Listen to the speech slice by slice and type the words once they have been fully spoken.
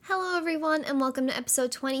everyone, and welcome to episode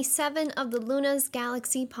 27 of the Luna's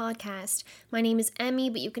Galaxy podcast. My name is Emmy,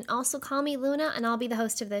 but you can also call me Luna, and I'll be the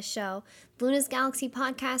host of this show. Luna's Galaxy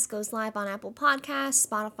podcast goes live on Apple Podcasts,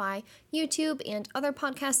 Spotify, YouTube, and other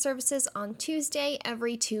podcast services on Tuesday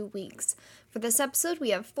every 2 weeks. For this episode,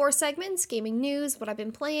 we have 4 segments: gaming news, what I've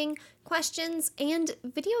been playing, questions, and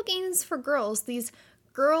video games for girls. These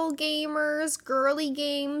girl gamers, girly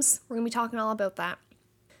games, we're going to be talking all about that.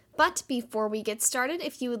 But before we get started,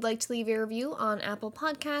 if you would like to leave a review on Apple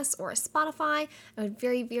Podcasts or Spotify, I would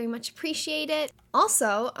very, very much appreciate it.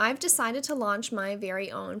 Also, I've decided to launch my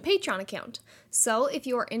very own Patreon account. So if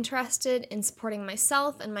you are interested in supporting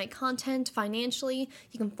myself and my content financially,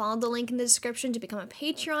 you can follow the link in the description to become a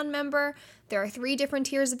Patreon member. There are 3 different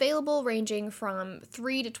tiers available, ranging from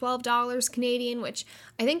 $3 to $12 Canadian, which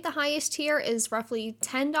I think the highest tier is roughly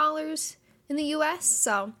 $10 in the US,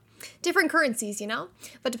 so different currencies, you know?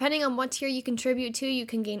 But depending on what tier you contribute to, you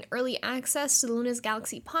can gain early access to the Luna's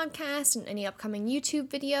Galaxy podcast and any upcoming YouTube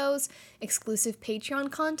videos, exclusive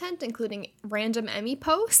Patreon content, including random Emmy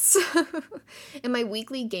posts, and my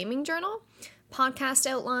weekly gaming journal, podcast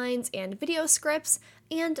outlines and video scripts,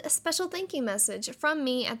 and a special thank you message from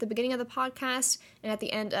me at the beginning of the podcast and at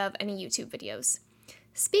the end of any YouTube videos.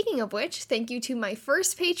 Speaking of which, thank you to my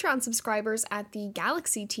first Patreon subscribers at the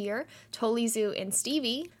Galaxy tier, Tolizu and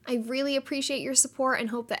Stevie. I really appreciate your support and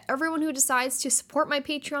hope that everyone who decides to support my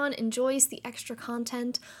Patreon enjoys the extra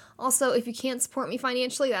content. Also, if you can't support me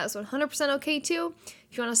financially, that is 100% okay too.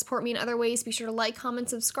 If you want to support me in other ways, be sure to like, comment,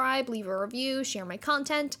 subscribe, leave a review, share my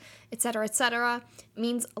content, etc., etc. It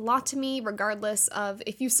means a lot to me, regardless of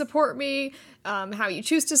if you support me, how you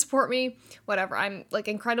choose to support me, whatever. I'm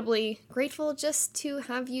incredibly grateful just to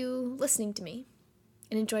have you listening to me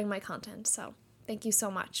and enjoying my content. So thank you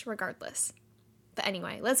so much, regardless. But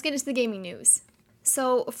anyway, let's get into the gaming news.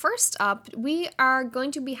 So first up, we are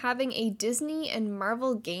going to be having a Disney and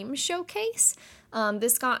Marvel game showcase.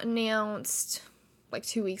 This got announced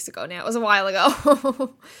 2 weeks ago now. It was a while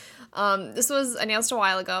ago. This was announced a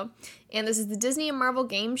while ago. And this is the Disney and Marvel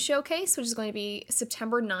game showcase, which is going to be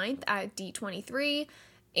September 9th at D23.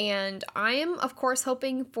 And I am, of course,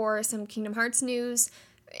 hoping for some Kingdom Hearts news.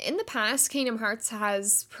 In the past, Kingdom Hearts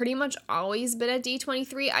has pretty much always been at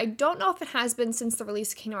D23. I don't know if it has been since the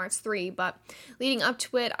release of Kingdom Hearts 3, but leading up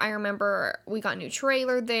to it, I remember we got a new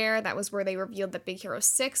trailer there. That was where they revealed that Big Hero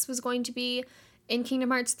 6 was going to be in Kingdom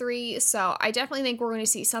Hearts 3, so I definitely think we're going to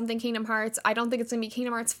see something Kingdom Hearts. I don't think it's going to be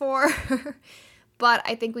Kingdom Hearts 4, but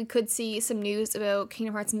I think we could see some news about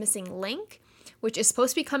Kingdom Hearts Missing Link, which is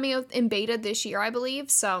supposed to be coming out in beta this year, I believe,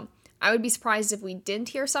 so I would be surprised if we didn't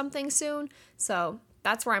hear something soon, so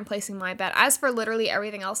that's where I'm placing my bet. As for literally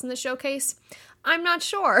everything else in the showcase, I'm not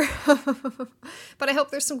sure. But I hope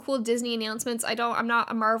there's some cool Disney announcements. I'm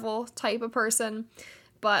not a Marvel type of person,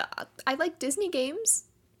 but I like Disney games.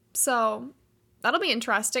 So that'll be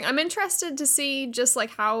interesting. I'm interested to see just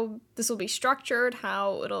how this will be structured,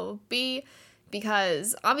 how it'll be,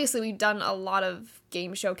 because obviously we've done a lot of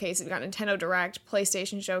game showcases. We've got Nintendo Direct,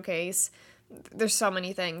 PlayStation Showcase. There's so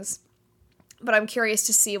many things. But I'm curious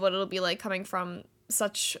to see what it'll be like coming from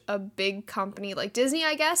such a big company like Disney,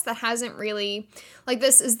 I guess, that hasn't really,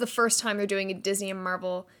 this is the first time they're doing a Disney and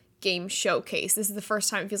Marvel game showcase. This is the first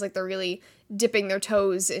time it feels like they're really dipping their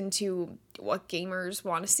toes into what gamers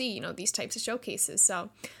want to see, these types of showcases.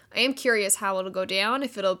 So I am curious how it'll go down,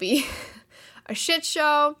 if it'll be a shit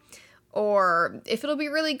show or if it'll be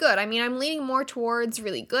really good. I mean, I'm leaning more towards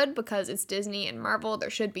really good because it's Disney and Marvel. There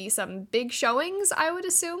should be some big showings, I would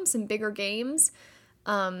assume, some bigger games.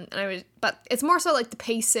 But it's more so the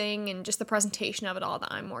pacing and just the presentation of it all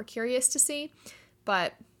that I'm more curious to see.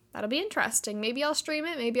 But that'll be interesting. Maybe I'll stream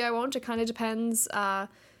it, maybe I won't. It kind of depends.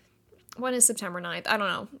 When is September 9th? I don't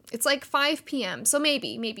know. It's 5 p.m. So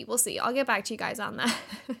maybe we'll see. I'll get back to you guys on that.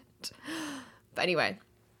 But anyway,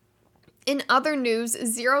 in other news,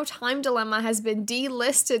 Zero Time Dilemma has been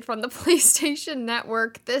delisted from the PlayStation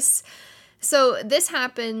Network. This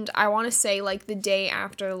happened, I want to say, the day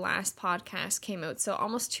after the last podcast came out, so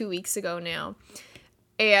almost 2 weeks ago now.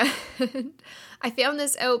 And I found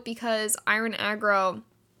this out because Iron Aggro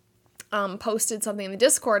posted something in the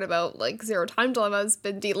Discord about, Zero Time Dilemma has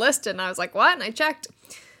been delisted, and I was like, what? And I checked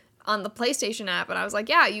on the PlayStation app, and I was like,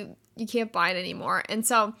 yeah, you can't buy it anymore. And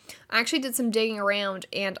so I actually did some digging around,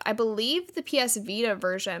 and I believe the PS Vita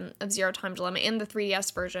version of Zero Time Dilemma and the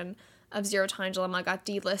 3DS version of Zero Time Dilemma got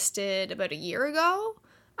delisted about a year ago,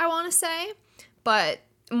 I want to say. But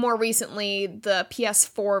more recently, the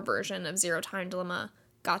PS4 version of Zero Time Dilemma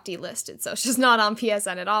got delisted. So it's just not on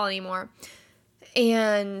PSN at all anymore.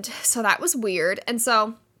 And so that was weird. And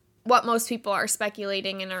so what most people are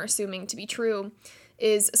speculating and are assuming to be true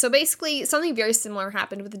is, so basically something very similar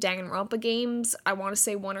happened with the Danganronpa games, I want to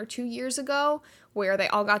say 1 or 2 years ago, where they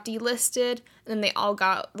all got delisted and then they all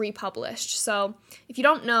got republished. So if you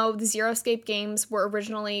don't know, the Zero Escape games were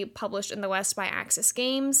originally published in the West by Axis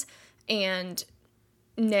Games, and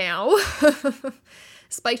now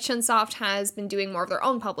Spike Chunsoft has been doing more of their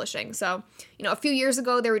own publishing. So, a few years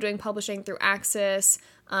ago they were doing publishing through Axis.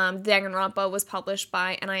 Danganronpa was published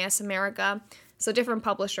by NIS America. So different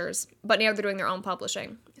publishers, but now they're doing their own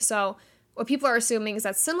publishing. So what people are assuming is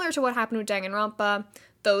that similar to what happened with Danganronpa,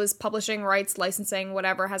 those publishing rights, licensing,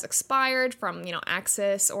 whatever, has expired from,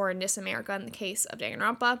 Axis or NIS America in the case of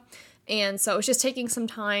Danganronpa. And so it's just taking some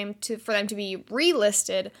time for them to be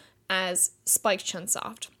relisted as Spike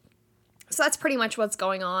Chunsoft. So that's pretty much what's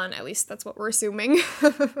going on, at least that's what we're assuming.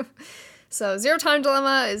 So Zero Time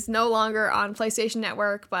Dilemma is no longer on PlayStation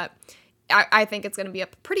Network, but I think it's going to be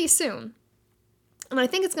up pretty soon. And I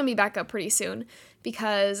think it's going to be back up pretty soon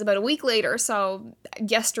because about a week later, so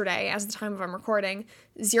yesterday, as the time of I'm recording,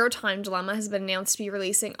 Zero Time Dilemma has been announced to be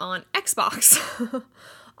releasing on Xbox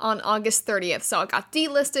on August 30th. So it got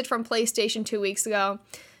delisted from PlayStation 2 weeks ago.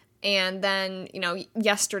 And then,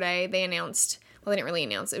 yesterday they announced, well, they didn't really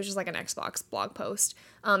announce, it was just like an Xbox blog post.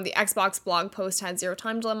 The Xbox blog post had Zero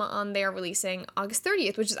Time Dilemma on there releasing August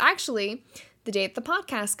 30th, which is actually the day that the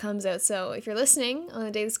podcast comes out. So if you're listening on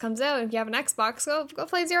the day this comes out, if you have an Xbox, go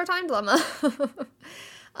play Zero Time Dilemma.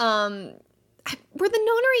 Were the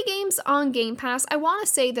Nonary games on Game Pass? I want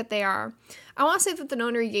to say that they are. I want to say that the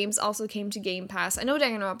Nonary games also came to Game Pass. I know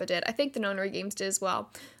Danganronpa did. I think the Nonary games did as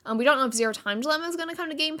well. We don't know if Zero Time Dilemma is going to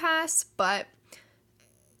come to Game Pass, but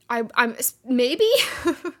I'm maybe?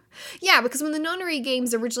 Yeah, because when the Nonary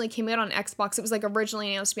games originally came out on Xbox, it was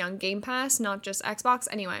originally announced to be on Game Pass, not just Xbox.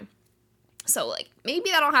 Anyway. So, maybe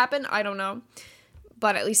that'll happen, I don't know,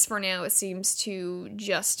 but at least for now, it seems to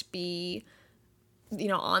just be,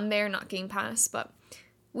 on there, not Game Pass, but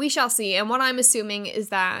we shall see, and what I'm assuming is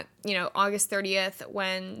that, August 30th,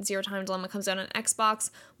 when Zero Time Dilemma comes out on Xbox,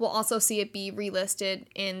 we'll also see it be relisted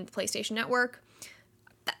in the PlayStation Network.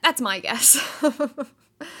 That's my guess.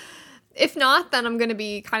 If not, then I'm going to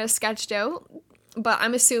be kind of sketched out, but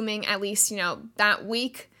I'm assuming at least, that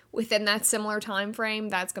week, within that similar time frame,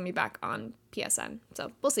 that's going to be back on PSN.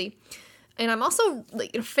 So we'll see. And I'm also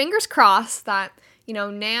fingers crossed that,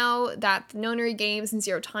 now that the Nonary games and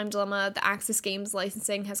Zero Time Dilemma, the Axis Games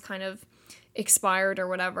licensing has kind of expired or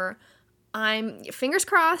whatever, I'm fingers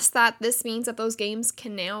crossed that this means that those games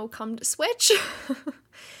can now come to Switch.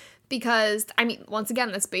 Because, once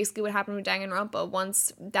again, that's basically what happened with Danganronpa.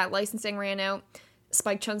 Once that licensing ran out,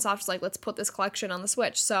 Spike Chunsoft was like, let's put this collection on the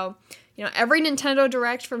Switch. So, every Nintendo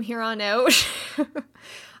Direct from here on out,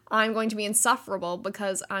 I'm going to be insufferable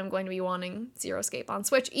because I'm going to be wanting Zero Escape on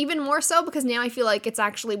Switch. Even more so because now I feel like it's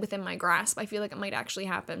actually within my grasp. I feel like it might actually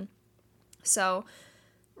happen. So,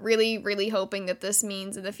 really, really hoping that this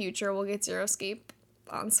means in the future we'll get Zero Escape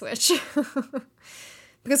on Switch.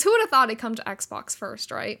 Because who would have thought it'd come to Xbox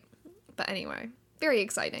first, right? But anyway, very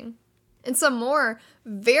exciting. And some more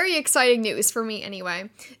very exciting news for me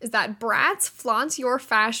anyway, is that Bratz Flaunt Your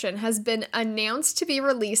Fashion has been announced to be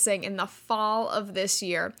releasing in the fall of this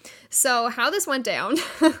year. So how this went down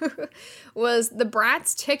was the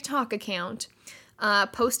Bratz TikTok account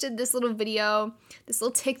posted this little video, this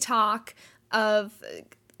little TikTok of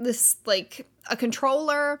this, a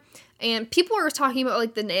controller, and people were talking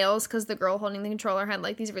about, the nails, because the girl holding the controller had,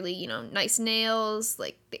 these really, nice nails,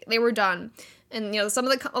 they were done. And,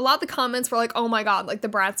 a lot of the comments were like, oh my god, the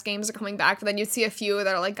Bratz games are coming back. But then you'd see a few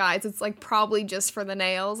that are like, guys, it's, probably just for the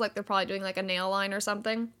nails. They're probably doing, a nail line or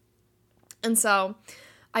something. And so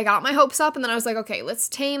I got my hopes up, and then I was like, okay, let's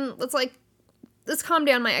calm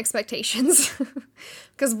down my expectations.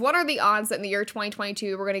 Because what are the odds that in the year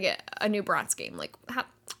 2022 we're going to get a new Bratz game?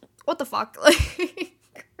 What the fuck?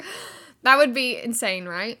 That would be insane,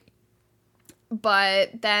 right?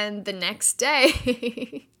 But then the next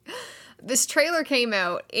day... this trailer came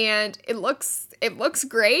out, and it looks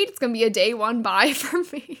great. It's gonna be a day one buy for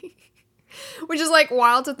me, which is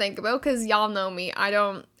wild to think about because y'all know me. I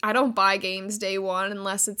don't buy games day one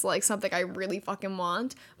unless it's something I really fucking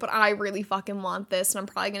want. But I really fucking want this, and I'm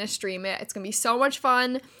probably gonna stream it. It's gonna be so much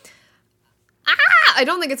fun. I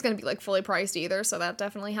don't think it's gonna be fully priced either, so that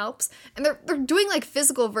definitely helps. And they're doing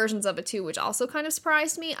physical versions of it too, which also kind of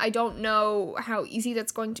surprised me. I don't know how easy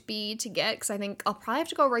that's going to be to get, because I think I'll probably have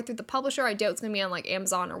to go right through the publisher. I doubt it's gonna be on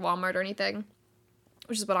Amazon or Walmart or anything,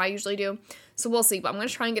 which is what I usually do. So we'll see, but I'm gonna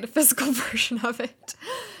try and get a physical version of it.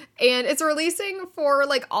 And it's releasing for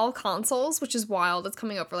all consoles, which is wild. It's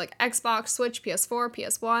coming out for Xbox, Switch,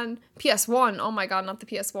 PS4, PS1, oh my god, not the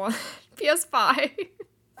PS1, PS5.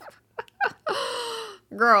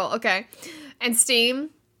 Girl, okay. And Steam.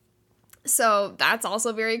 So that's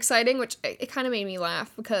also very exciting, which it kind of made me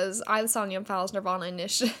laugh because I, the Somnium Files Nirvana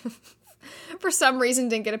Initiative, for some reason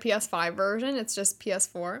didn't get a PS5 version. It's just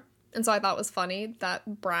PS4. And so I thought it was funny that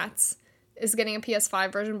Bratz is getting a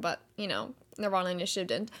PS5 version, but, you know, Nirvana Initiative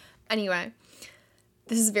didn't. Anyway,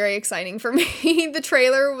 this is very exciting for me. The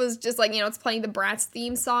trailer was just like, you know, it's playing the Bratz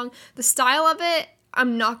theme song. The style of it,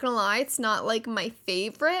 I'm not gonna lie, it's not like my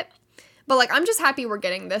favorite. But, like, I'm just happy we're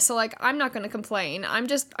getting this. So, like, I'm not going to complain. I'm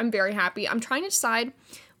very happy. I'm trying to decide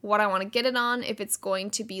what I want to get it on. If it's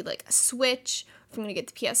going to be, like, a Switch. If I'm going to get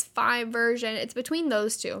the PS5 version. It's between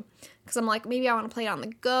those two. Because I'm like, maybe I want to play it on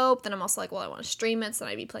the go. But then I'm also like, well, I want to stream it. So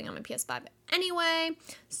then I'd be playing on my PS5 anyway.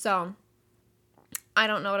 So, I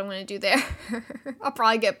don't know what I'm going to do there. I'll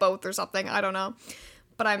probably get both or something. I don't know.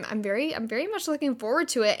 But I'm very much looking forward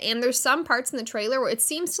to it. And there's some parts in the trailer where it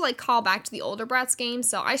seems to like call back to the older Bratz games.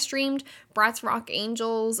 So I streamed Bratz Rock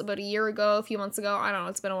Angels about a few months ago. I don't know,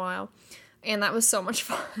 it's been a while. And that was so much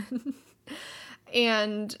fun.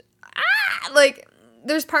 And like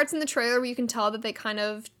there's parts in the trailer where you can tell that they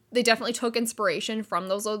definitely took inspiration from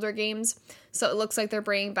those older games. So it looks like they're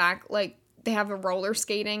bringing back, like, they have a roller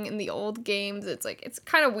skating in the old games. It's like, it's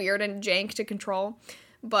kind of weird and jank to control.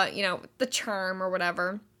 But, you know, the charm or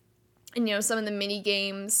whatever, and, you know, some of the mini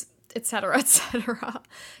games, etc., etc.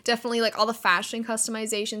 Definitely, like, all the fashion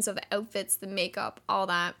customizations of the outfits, the makeup, all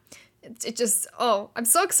that. It just, I'm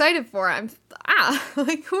so excited for it.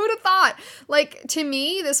 Like, who would have thought? Like, to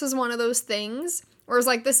me, this was one of those things where it's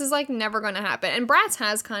like, this is, like, never going to happen. And Bratz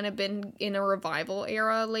has kind of been in a revival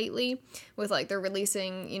era lately with, like, they're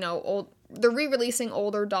re-releasing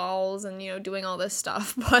older dolls and, you know, doing all this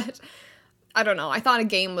stuff, but I don't know. I thought a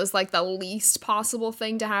game was, like, the least possible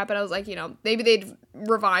thing to happen. I was like, you know, maybe they'd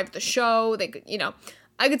revive the show. They could, you know,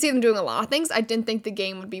 I could see them doing a lot of things. I didn't think the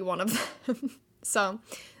game would be one of them. So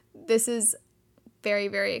this is very,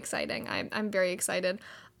 very exciting. I'm very excited.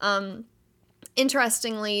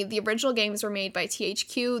 Interestingly, the original games were made by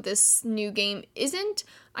THQ. This new game isn't.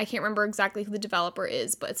 I can't remember exactly who the developer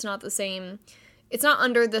is, but it's not the same. It's not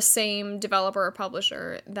under the same developer or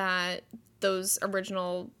publisher that those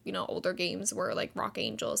original, you know, older games were, like Rock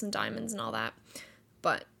Angels and Diamonds and all that.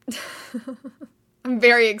 But I'm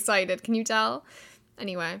very excited. Can you tell?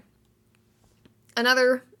 Anyway,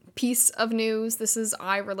 another piece of news. This is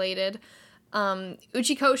related.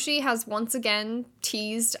 Uchikoshi has once again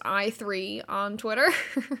teased i3 on Twitter.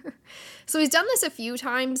 So he's done this a few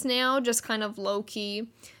times now, just kind of low key.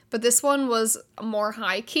 But this one was more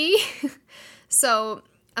high key. So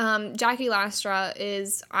Jackie Lastra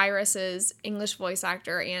is Iris's English voice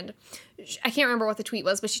actor, and I can't remember what the tweet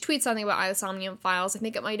was, but she tweeted something about the Somnium Files. I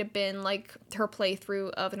think it might have been like her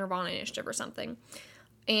playthrough of Nirvana Initiative or something.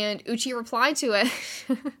 And Uchi replied to it,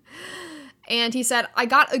 and he said, "I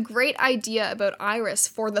got a great idea about Iris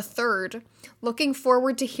for the third. Looking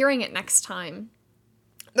forward to hearing it next time."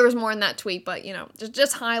 There was more in that tweet, but, you know,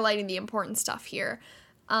 just highlighting the important stuff here.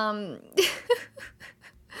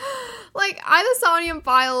 Like, the Somnium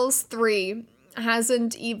Files 3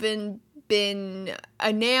 hasn't even been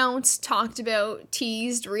announced, talked about,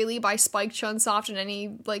 teased, really, by Spike Chunsoft in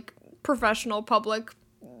any, like, professional public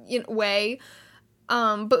way.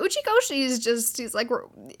 But Uchikoshi is just, he's like, we're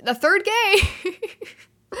the third gay.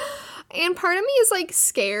 And part of me is, like,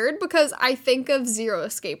 scared because I think of Zero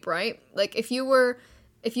Escape, right? Like, if you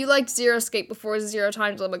liked Zero Escape before Zero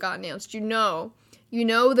Time Dilemma got announced, you know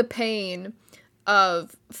the pain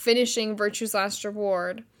of finishing Virtue's Last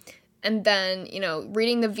Reward and then, you know,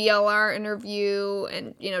 reading the VLR interview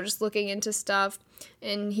and, you know, just looking into stuff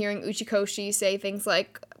and hearing Uchikoshi say things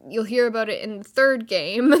like, you'll hear about it in the third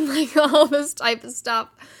game and, like, all this type of stuff.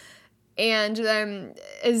 And then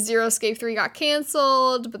Zero Escape 3 got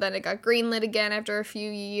canceled, but then it got greenlit again after a few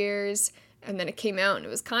years, and then it came out and it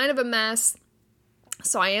was kind of a mess.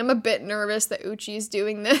 So I am a bit nervous that Uchi's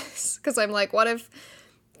doing this, because I'm like, what if...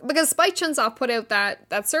 Because Spike Chunsoft put out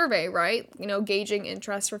that survey, right? You know, gauging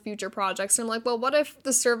interest for future projects. And I'm like, well, what if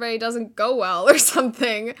the survey doesn't go well or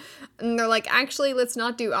something? And they're like, actually, let's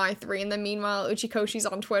not do i3. And then meanwhile, Uchikoshi's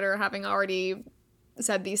on Twitter having already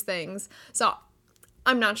said these things. So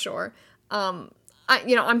I'm not sure. I'm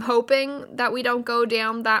hoping that we don't go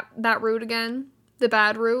down that route again. The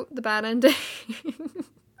bad route, the bad ending.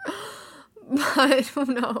 But who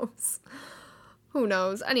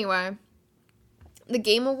knows? Anyway. The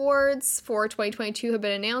Game Awards for 2022 have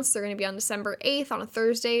been announced. They're going to be on December 8th on a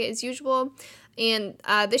Thursday as usual. And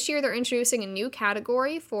this year they're introducing a new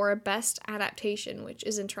category for Best Adaptation, which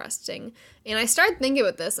is interesting. And I started thinking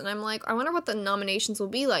about this, and I'm like, I wonder what the nominations will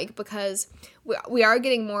be like, because we are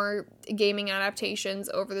getting more gaming adaptations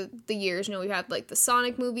over the years. You know, we've had like the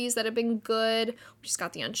Sonic movies that have been good. We just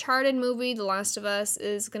got the Uncharted movie. The Last of Us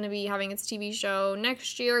is going to be having its TV show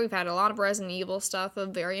next year. We've had a lot of Resident Evil stuff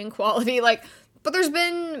of varying quality. But there's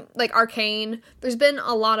been, like, Arcane. There's been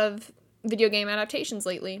a lot of video game adaptations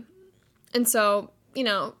lately. And so, you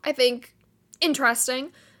know, I think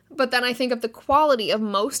interesting, but then I think of the quality of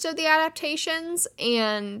most of the adaptations,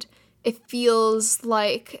 and it feels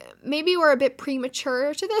like maybe we're a bit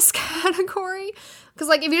premature to this category. Because,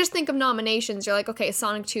 like, if you just think of nominations, you're like, okay,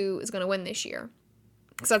 Sonic 2 is going to win this year.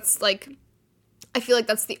 Because that's, like, I feel like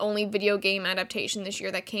that's the only video game adaptation this year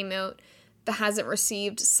that came out that hasn't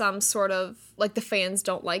received some sort of, like, the fans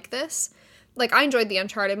don't like this. Like, I enjoyed the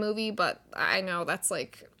Uncharted movie, but I know that's,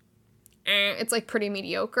 like, it's, like, pretty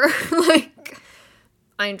mediocre. Like,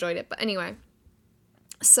 I enjoyed it, but anyway.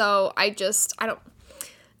 So, it's,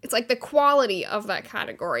 like, the quality of that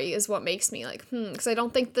category is what makes me, like, because I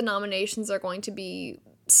don't think the nominations are going to be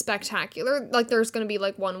spectacular. Like, there's going to be,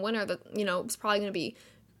 like, one winner that, you know, it's probably going to be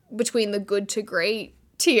between the good to great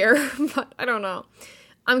tier, but I don't know.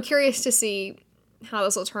 I'm curious to see how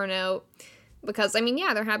this will turn out, because, I mean,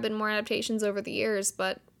 yeah, there have been more adaptations over the years,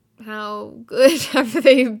 but how good have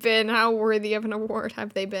they been? How worthy of an award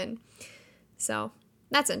have they been? So,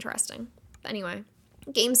 that's interesting. Anyway,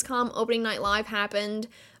 Gamescom opening night live happened,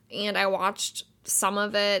 and I watched some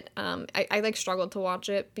of it. I like, struggled to watch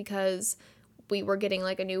it because we were getting,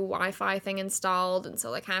 like, a new Wi-Fi thing installed, and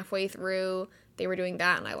so, like, halfway through, they were doing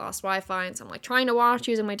that, and I lost Wi-Fi, and so I'm, like, trying to watch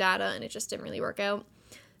using my data, and it just didn't really work out.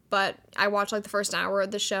 But I watched, like, the first hour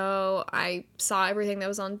of the show. I saw everything that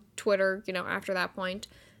was on Twitter, you know, after that point.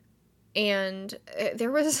 And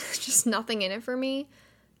there was just nothing in it for me.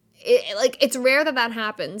 It's rare that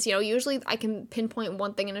happens. You know, usually I can pinpoint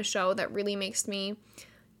one thing in a show that really makes me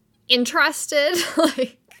interested.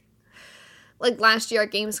 like last year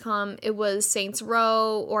at Gamescom, it was Saints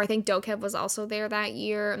Row, or I think Dokkan was also there that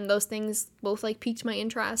year. And those things both, like, piqued my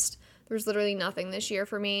interest. There's literally nothing this year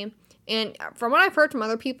for me. And from what I've heard from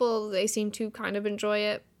other people, they seem to kind of enjoy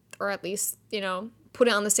it, or at least, you know, put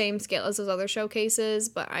it on the same scale as those other showcases,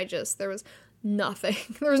 but there was nothing.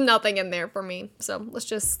 There was nothing in there for me, so let's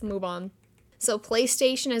just move on. So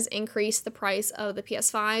PlayStation has increased the price of the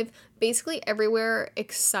PS5 basically everywhere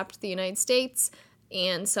except the United States,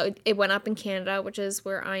 and so it went up in Canada, which is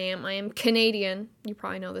where I am. I am Canadian. You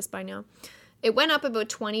probably know this by now. It went up about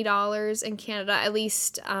 $20 in Canada, at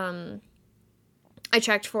least, I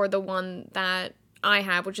checked for the one that I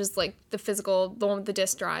have, which is, like, the physical, the one with the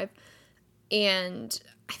disc drive. And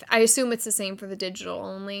I assume it's the same for the digital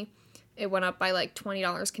only. It went up by, like,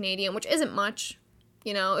 $20 Canadian, which isn't much.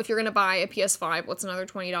 You know, if you're going to buy a PS5, what's another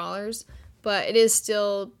 $20? But it is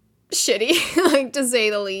still shitty, like, to say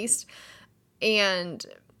the least. And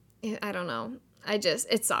I don't know.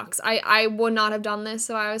 It sucks. I would not have done this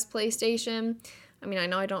if I was PlayStation. I mean, I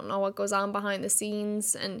know I don't know what goes on behind the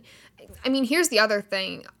scenes, and, I mean, here's the other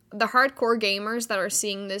thing. The hardcore gamers that are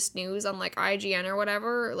seeing this news on, like, IGN or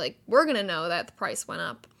whatever, like, we're gonna know that the price went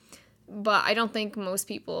up. But I don't think most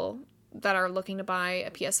people that are looking to buy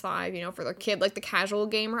a PS5, you know, for their kid, like, the casual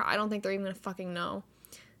gamer, I don't think they're even gonna fucking know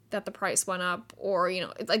that the price went up, or, you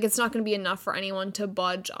know, like, it's not gonna be enough for anyone to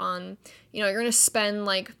budge on, you know, you're gonna spend,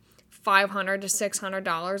 like, $500 to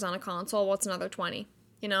 $600 on a console, what's another 20,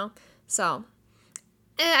 you know? So,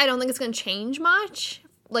 I don't think it's going to change much,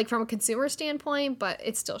 like, from a consumer standpoint, but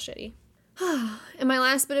it's still shitty. And my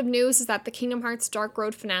last bit of news is that the Kingdom Hearts Dark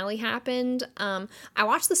Road finale happened. I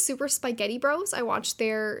watched the Super Spaghetti Bros. I watched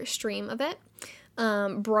their stream of it.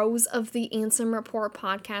 Bros of the Ansem Report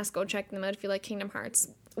podcast. Go check them out if you like Kingdom Hearts.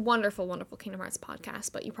 Wonderful, wonderful Kingdom Hearts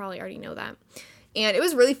podcast, but you probably already know that. And it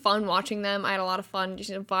was really fun watching them. I had a lot of fun just,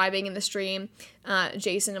 you know, vibing in the stream.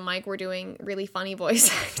 Jason and Mike were doing really funny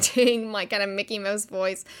voice acting, Mike had a Mickey Mouse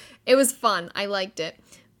voice. It was fun. I liked it.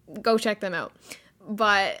 Go check them out.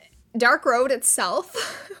 But Dark Road itself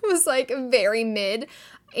was, like, very mid.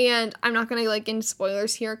 And I'm not going to, like, get into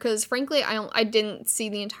spoilers here, because, frankly, I didn't see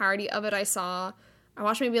the entirety of it. I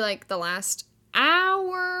watched maybe, like, the last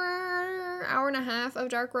hour and a half of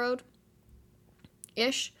Dark Road-ish.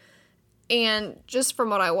 And just from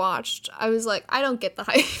what I watched, I was like, I don't get the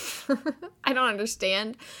hype. I don't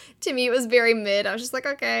understand. To me, it was very mid. I was just like,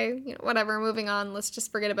 okay, you know, whatever, moving on. Let's just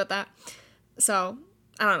forget about that. So,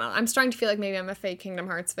 I don't know. I'm starting to feel like maybe I'm a fake Kingdom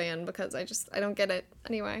Hearts fan, because I don't get it.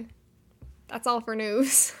 Anyway, that's all for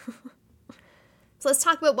news. So let's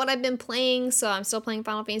talk about what I've been playing. So I'm still playing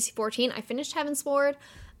Final Fantasy XIV. I finished Heavensward.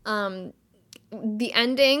 The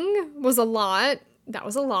ending was a lot. That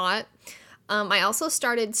was a lot. I also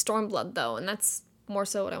started Stormblood, though, and that's more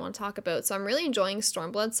so what I want to talk about. So I'm really enjoying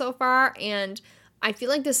Stormblood so far, and I feel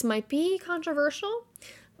like this might be controversial,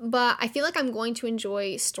 but I feel like I'm going to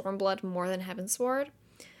enjoy Stormblood more than Heavensward.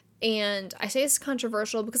 And I say it's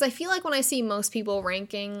controversial because I feel like when I see most people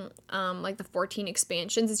ranking like the 14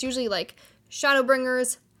 expansions, it's usually like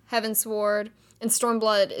Shadowbringers, Heavensward, and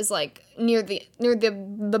Stormblood is like near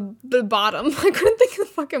the bottom. I couldn't think of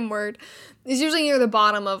the fucking word. It's usually near the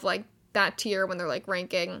bottom of like that tier when they're like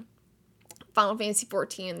ranking Final Fantasy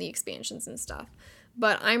XIV and the expansions and stuff.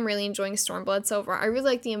 But I'm really enjoying Stormblood so far. I really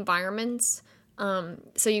like the environments.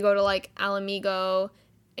 So you go to like Alamigo,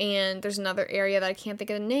 and there's another area that I can't think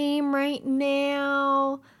of the name right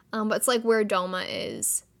now. But it's like where Doma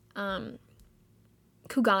is.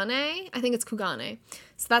 Kugane? I think it's Kugane.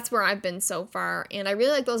 So that's where I've been so far. And I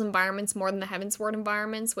really like those environments more than the Heavensward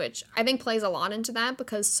environments, which I think plays a lot into that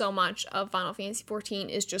because so much of Final Fantasy XIV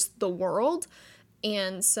is just the world.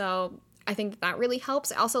 And so I think that really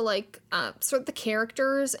helps. I also like sort of the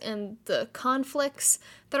characters and the conflicts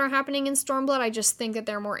that are happening in Stormblood. I just think that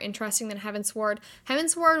they're more interesting than Heavensward.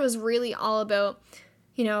 Heavensward was really all about,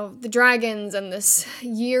 you know, the dragons and this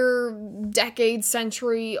decade,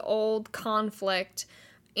 century-old conflict.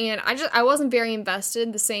 And I wasn't very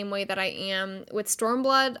invested the same way that I am with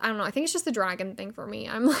Stormblood. I don't know. I think it's just the dragon thing for me.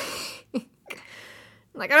 I'm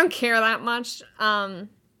like I don't care that much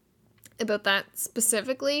about that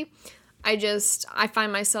specifically. I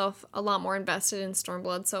find myself a lot more invested in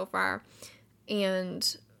Stormblood so far.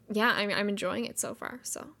 And yeah, I'm enjoying it so far.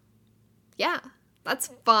 So yeah, that's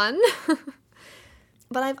fun.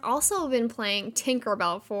 But I've also been playing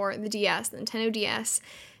Tinkerbell for the DS, the Nintendo DS.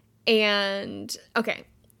 And okay,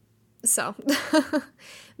 so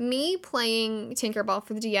me playing Tinkerbell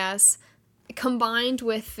for the DS combined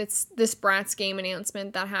with this Bratz game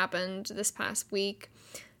announcement that happened this past week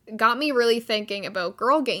got me really thinking about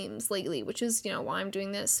girl games lately, which is, you know, why I'm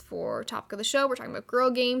doing this for topic of the show. We're talking about girl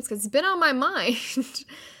games because it's been on my mind.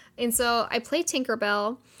 And so I played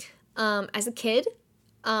Tinkerbell as a kid,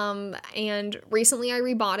 and recently I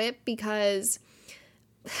rebought it because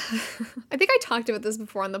I think I talked about this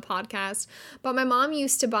before on the podcast, but my mom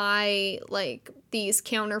used to buy like these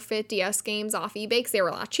counterfeit DS games off eBay because they were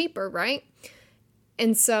a lot cheaper, right?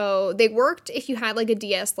 And so they worked if you had like a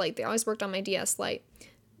DS Lite. They always worked on my DS Lite.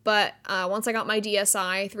 But once I got my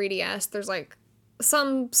DSi 3DS, there's like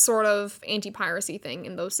some sort of anti-piracy thing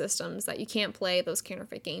in those systems that you can't play those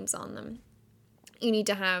counterfeit games on them. You need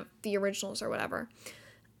to have the originals or whatever.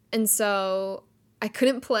 And so I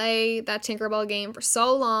couldn't play that Tinkerbell game for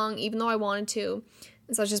so long, even though I wanted to.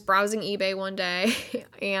 And so I was just browsing eBay one day,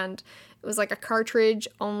 and it was like a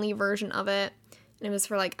cartridge-only version of it. And it was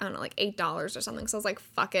for like, I don't know, like $8 or something. So I was like,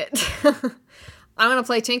 fuck it. I'm going to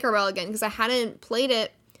play Tinkerbell again because I hadn't played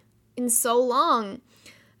it in so long.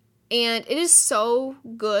 And it is so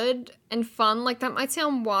good and fun. Like, that might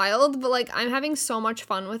sound wild, but like I'm having so much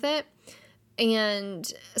fun with it.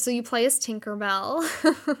 And so you play as Tinkerbell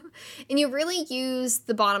and you really use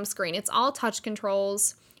the bottom screen. It's all touch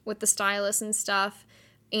controls with the stylus and stuff.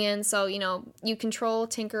 And so, you know, you control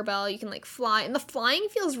Tinkerbell, you can like fly, and the flying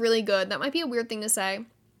feels really good. That might be a weird thing to say,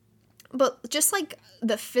 but just like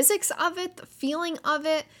the physics of it, the feeling of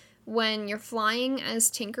it when you're flying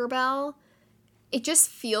as Tinkerbell, it just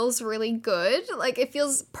feels really good. Like, it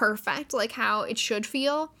feels perfect, like how it should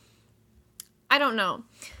feel. I don't know.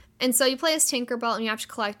 And so you play as Tinkerbell, and you have to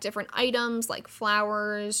collect different items like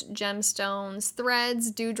flowers, gemstones,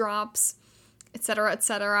 threads, dewdrops,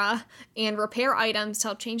 etc., and repair items to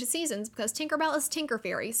help change the seasons, because Tinkerbell is Tinker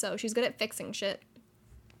Fairy, so she's good at fixing shit.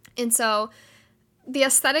 And so the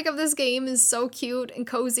aesthetic of this game is so cute and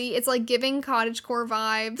cozy. It's like giving cottagecore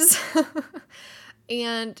vibes.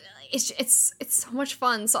 And it's so much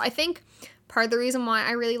fun. So I think part of the reason why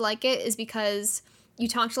I really like it is because you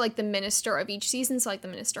talk to like the minister of each season, so like the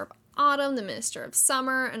minister of autumn, the minister of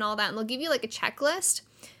summer, and all that, and they'll give you like a checklist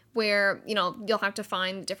where, you know, you'll have to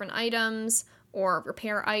find different items or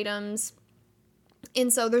repair items.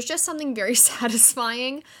 And so there's just something very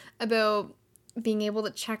satisfying about being able to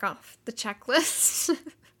check off the checklist.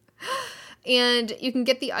 And you can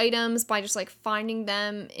get the items by just like finding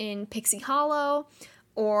them in Pixie Hollow,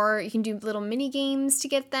 or you can do little mini games to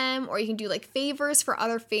get them, or you can do like favors for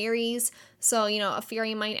other fairies. So, you know, a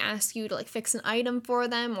fairy might ask you to like fix an item for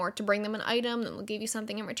them or to bring them an item, then they'll give you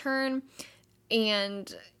something in return.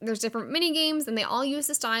 And there's different mini games, and they all use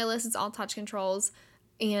the stylus. It's all touch controls,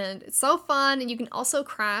 and it's so fun. And you can also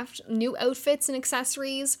craft new outfits and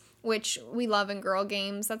accessories which we love in girl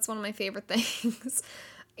games. That's one of my favorite things.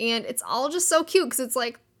 And it's all just so cute because it's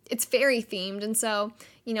like, it's fairy themed. And so,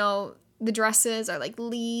 you know, the dresses are like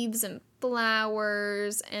leaves and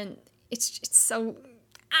flowers, and it's so,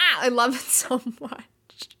 I love it so much.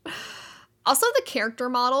 Also, the character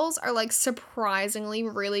models are like surprisingly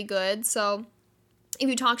really good. So if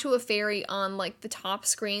you talk to a fairy on like the top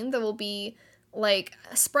screen, there will be like,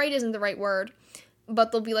 sprite isn't the right word,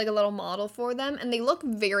 but there'll be like a little model for them, and they look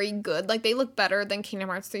very good. Like, they look better than Kingdom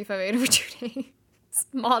Hearts 358 Over 2 Days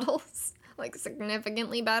models, like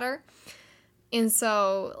significantly better. And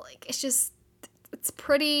so, like, it's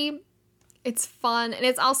pretty, it's fun, and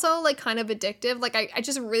it's also like kind of addictive. Like, I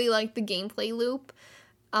just really like the gameplay loop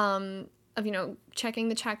of, you know, checking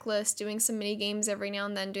the checklist, doing some mini games every now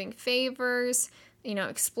and then, doing favors, you know,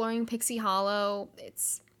 exploring Pixie Hollow.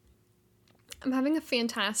 I'm having a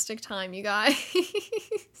fantastic time, you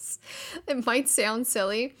guys. It might sound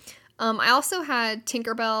silly. I also had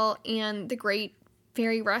Tinkerbell and the Great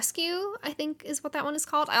Fairy Rescue, I think is what that one is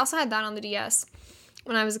called. I also had that on the DS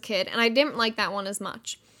when I was a kid, and I didn't like that one as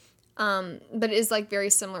much. But it is like very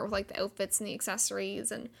similar with like the outfits and the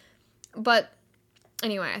accessories, but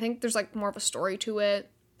anyway, I think there's like more of a story to it,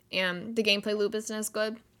 and the gameplay loop isn't as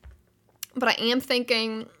good. But I am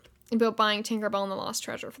thinking about buying Tinkerbell and the Lost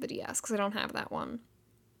Treasure for the DS, because I don't have that one.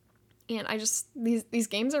 And these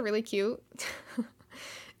games are really cute.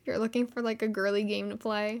 If you're looking for like a girly game to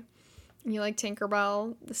play, and you like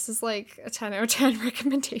Tinkerbell, this is like a 10 out of 10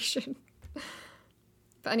 recommendation.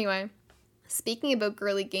 But anyway, speaking about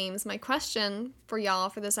girly games, my question for y'all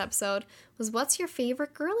for this episode was, what's your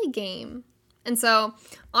favorite girly game? And so,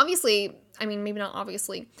 obviously, I mean, maybe not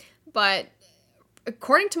obviously, but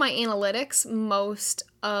according to my analytics, most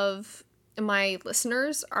of my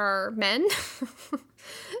listeners are men.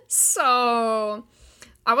 So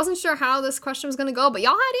I wasn't sure how this question was going to go, but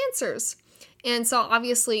y'all had answers. And so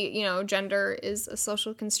obviously, you know, gender is a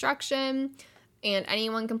social construction, and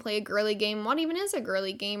anyone can play a girly game. What even is a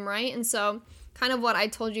girly game, right? And so kind of what I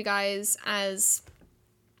told you guys as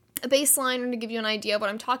a baseline, or to give you an idea of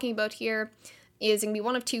what I'm talking about here, is going to be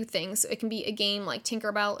one of two things. So it can be a game like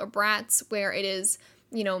Tinkerbell or Bratz, where it is,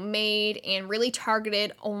 you know, made and really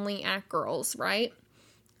targeted only at girls, right?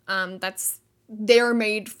 They're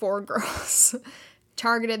made for girls.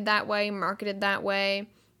 Targeted that way, marketed that way.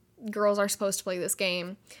 Girls are supposed to play this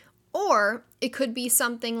game. Or it could be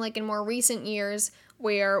something like in more recent years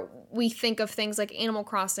where we think of things like Animal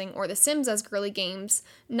Crossing or The Sims as girly games,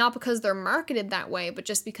 not because they're marketed that way, but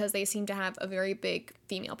just because they seem to have a very big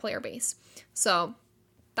female player base. So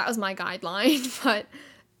that was my guideline, but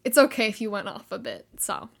it's okay if you went off a bit.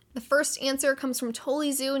 So the first answer comes from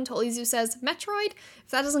Tolly Zoo, and Tolly Zoo says, Metroid. If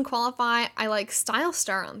that doesn't qualify, I like Style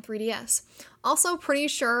Star on 3DS. Also pretty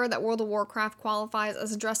sure that World of Warcraft qualifies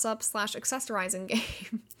as a dress-up/accessorizing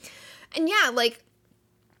game. And yeah, like,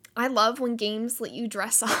 I love when games let you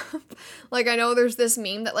dress up. Like, I know there's this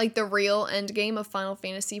meme that, like, the real end game of Final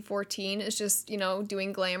Fantasy XIV is just, you know,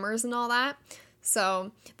 doing glamours and all that.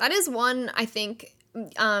 So that is one, I think,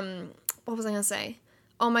 what was I gonna say?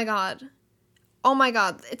 Oh my god,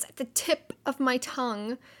 it's at the tip of my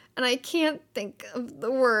tongue, and I can't think of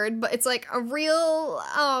the word, but it's like a real,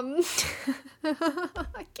 I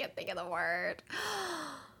can't think of the word.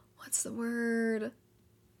 What's the word?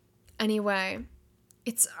 Anyway,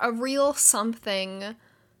 it's a real something,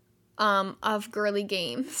 of girly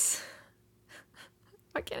games.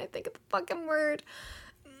 Why can't I think of the fucking word?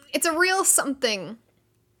 It's a real something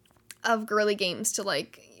of girly games to,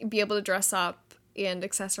 like, be able to dress up and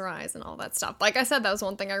accessorize and all that stuff. Like I said, that was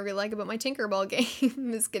one thing I really like about my Tinkerbell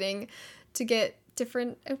game, is getting to get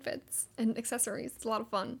different outfits and accessories. It's a lot of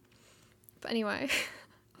fun. But anyway,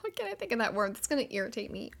 why can't I think of that word? That's going to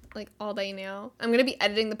irritate me, like, all day now. I'm going to be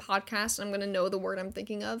editing the podcast, and I'm going to know the word I'm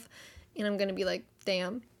thinking of, and I'm going to be like,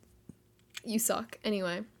 damn, you suck.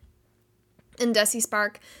 Anyway. And Desi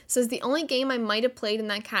Spark says, the only game I might have played in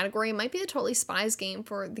that category might be the Totally Spies game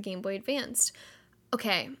for the Game Boy Advanced.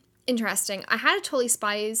 Okay, interesting. I had a Totally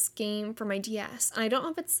Spies game for my DS, and I don't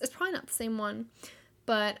know if it's probably not the same one,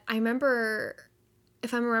 but I remember,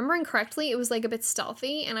 if I'm remembering correctly, it was like a bit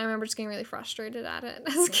stealthy, and I remember just getting really frustrated at it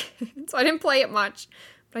as a kid, so I didn't play it much,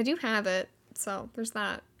 but I do have it, so there's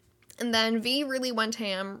that. And then V really went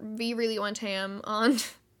ham on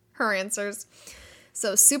her answers.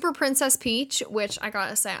 So Super Princess Peach, which I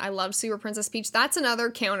gotta say, I love Super Princess Peach. That's another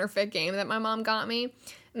counterfeit game that my mom got me.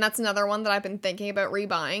 And that's another one that I've been thinking about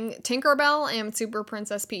rebuying. Tinkerbell and Super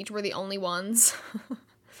Princess Peach were the only ones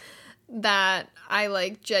that I,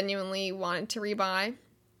 like, genuinely wanted to rebuy.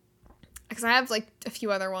 Because I have, like, a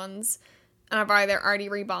few other ones, and I've either already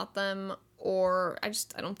rebought them, or I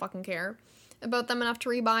don't fucking care about them enough to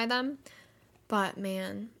rebuy them. But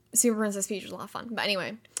man, Super Princess Peach was a lot of fun. But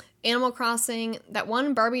anyway, Animal Crossing, that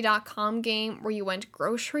one Barbie.com game where you went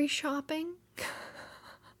grocery shopping.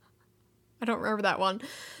 I don't remember that one.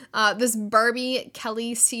 This Barbie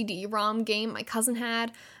Kelly CD-ROM game my cousin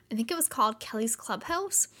had. I think it was called Kelly's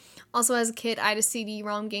Clubhouse. Also, as a kid, I had a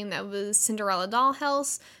CD-ROM game that was Cinderella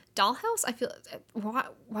Dollhouse. Dollhouse? I feel...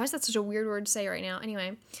 Why is that such a weird word to say right now?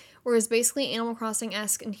 Anyway, where it's basically Animal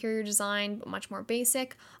Crossing-esque interior design, but much more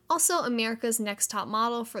basic. Also, America's Next Top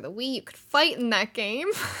Model for the Wii. You could fight in that game.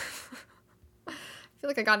 I feel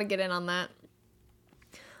like I gotta get in on that.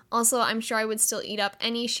 Also, I'm sure I would still eat up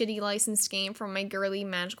any shitty licensed game from my girly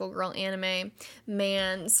magical girl anime.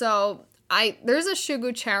 Man, so there's a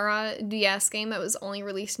Shugochara DS game that was only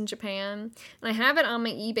released in Japan, and I have it on my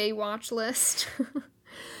eBay watch list.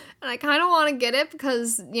 And I kind of want to get it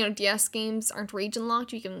because, you know, DS games aren't region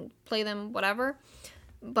locked. You can play them whatever.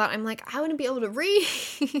 But I'm like, I wouldn't be able to read.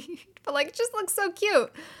 But, like, it just looks so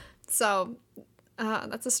cute. So,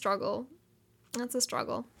 that's a struggle. That's a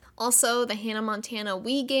struggle. Also, the Hannah Montana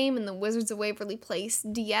Wii game and the Wizards of Waverly Place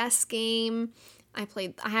DS game. I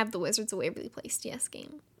have the Wizards of Waverly Place DS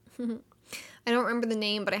game. I don't remember the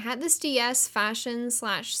name, but I had this DS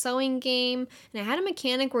fashion/sewing game, and I had a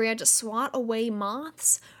mechanic where you had to swat away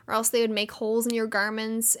moths, or else they would make holes in your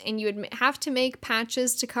garments, and you would have to make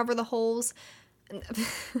patches to cover the holes.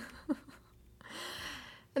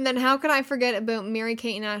 And then how could I forget about Mary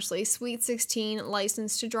Kate and Ashley, Sweet 16,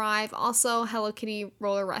 License to Drive, also Hello Kitty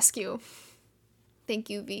Roller Rescue. Thank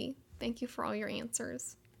you, V. Thank you for all your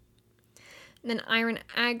answers. And then Iron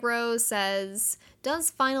Agro says,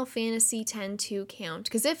 does Final Fantasy X-2 count?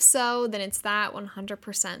 Because if so, then it's that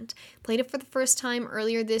 100%. Played it for the first time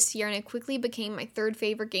earlier this year, and it quickly became my third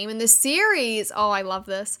favorite game in the series. Oh, I love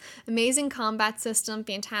this. Amazing combat system,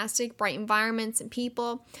 fantastic, bright environments and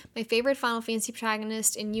people. My favorite Final Fantasy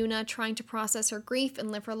protagonist in Yuna trying to process her grief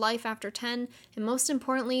and live her life after 10. And most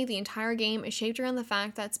importantly, the entire game is shaped around the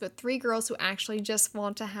fact that it's about 3 girls who actually just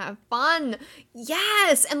want to have fun.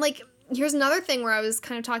 Yes! And like... Here's another thing where I was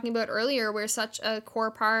kind of talking about earlier, where such a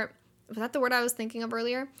core part, was that the word I was thinking of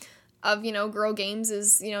earlier? Of, you know, girl games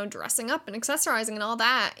is, you know, dressing up and accessorizing and all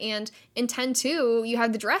that. And in 10-2, you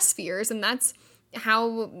have the dress spheres, and that's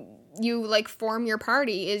how you, like, form your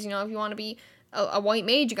party is, you know, if you want to be a white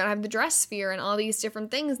mage, you gotta have the dress sphere and all these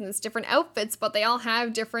different things, and it's different outfits, but they all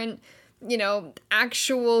have different, you know,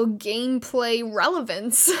 actual gameplay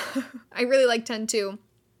relevance. I really like 10-2.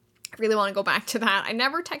 I really want to go back to that. I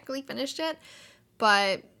never technically finished it,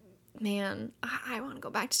 but man, I want to go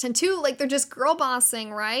back to 10-2. Like, they're just girl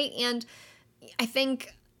bossing, right? And I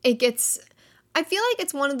think I feel like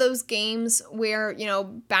it's one of those games where, you know,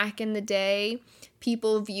 back in the day,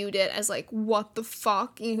 people viewed it as like, what the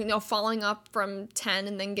fuck? You know, following up from 10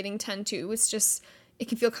 and then getting 10-2. It's just, it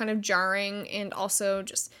can feel kind of jarring, and also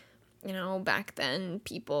just, you know, back then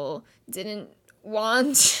people didn't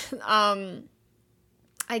want,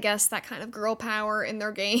 I guess, that kind of girl power in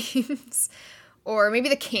their games, or maybe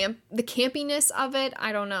the campiness of it.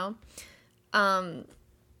 I don't know.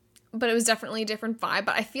 But it was definitely a different vibe.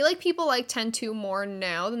 But I feel like people like 10-2 more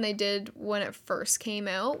now than they did when it first came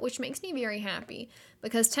out, which makes me very happy,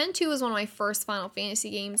 because 10-2 was one of my first Final Fantasy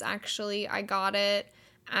games. Actually, I got it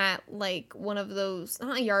at like one of those,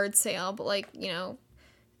 not a yard sale, but like, you know,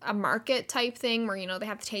 a market type thing where, you know, they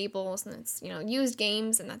have the tables and it's, you know, used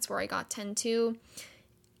games, and that's where I got 10-2.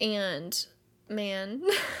 And man,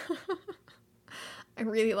 I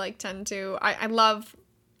really like 10-2. I love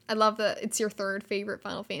that it's your third favorite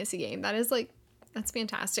Final Fantasy game. That is like, that's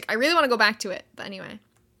fantastic. I really want to go back to it, but anyway.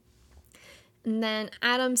 And then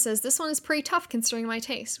Adam says, this one is pretty tough considering my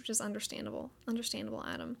taste, which is understandable. Understandable,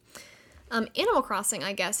 Adam. Animal Crossing,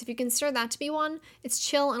 I guess, if you consider that to be one. It's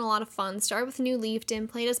chill and a lot of fun. Started with New Leaf,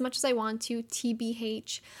 didn't play it as much as I want to,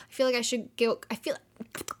 TBH. I feel like I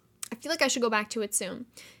should go back to it soon.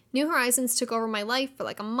 New Horizons took over my life for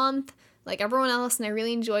like a month, like everyone else, and I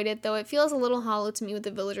really enjoyed it, though it feels a little hollow to me with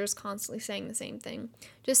the villagers constantly saying the same thing.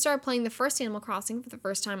 Just started playing the first Animal Crossing for the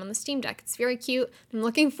first time on the Steam Deck. It's very cute. I'm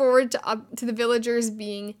looking forward to the villagers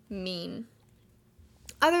being mean.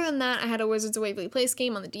 Other than that, I had a Wizards of Waverly Place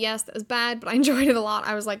game on the DS that was bad, but I enjoyed it a lot.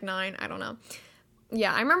 I was like 9, I don't know.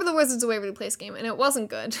 Yeah, I remember the Wizards of Waverly Place game, and it wasn't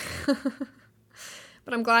good.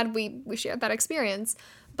 But I'm glad we shared that experience.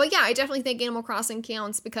 But yeah, I definitely think Animal Crossing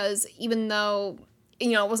counts, because even though,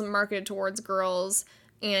 you know, it wasn't marketed towards girls,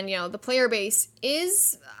 and, you know, the player base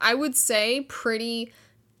is, I would say, pretty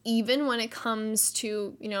even when it comes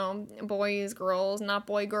to, you know, boys, girls, not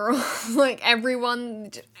boy, girl, like everyone,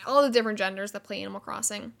 all the different genders that play Animal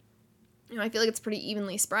Crossing. You know, I feel like it's pretty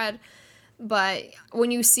evenly spread. But when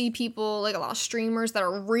you see people, like a lot of streamers that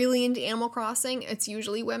are really into Animal Crossing, it's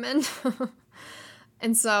usually women.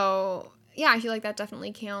 And so, yeah, I feel like that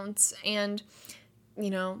definitely counts. And, you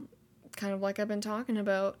know, kind of like I've been talking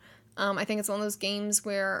about, I think it's one of those games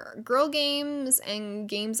where girl games and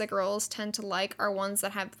games that girls tend to like are ones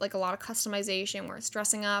that have like a lot of customization where it's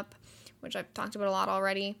dressing up, which I've talked about a lot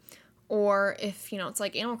already. Or if, you know, it's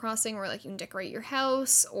like Animal Crossing where like you can decorate your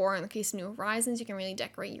house, or in the case of New Horizons, you can really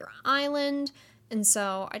decorate your island. And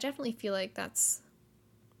so I definitely feel like that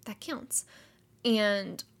counts.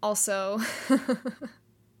 And also,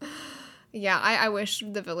 yeah, I wish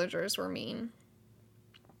the villagers were mean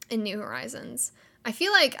in New Horizons. I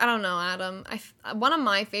feel like, I don't know, Adam, one of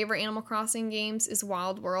my favorite Animal Crossing games is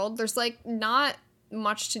Wild World. There's, like, not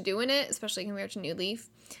much to do in it, especially compared to New Leaf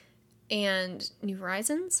and New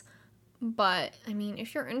Horizons. But, I mean,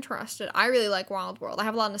 if you're interested, I really like Wild World. I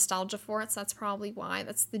have a lot of nostalgia for it, so that's probably why.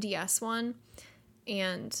 That's the DS one.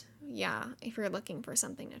 And, yeah, if you're looking for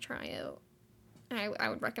something to try out, I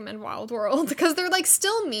would recommend Wild World, because they're, like,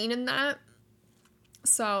 still mean in that.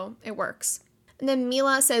 So, it works. And then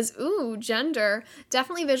Mila says, ooh, gender.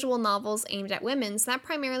 Definitely visual novels aimed at women. So that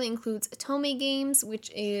primarily includes Otome games,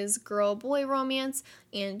 which is girl-boy romance,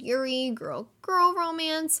 and Yuri, girl-girl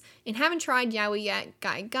romance. And haven't tried Yaoi yet,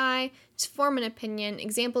 guy. To form an opinion,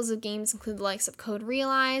 examples of games include the likes of Code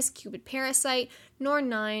Realize, Cupid Parasite, Norn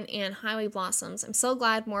 9, and Highway Blossoms. I'm so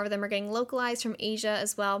glad more of them are getting localized from Asia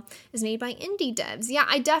as well as made by indie devs. Yeah,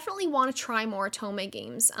 I definitely want to try more Otome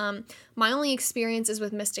games. My only experience is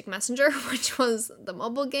with Mystic Messenger, which was the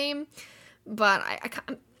mobile game, but I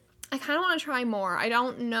kind of want to try more. I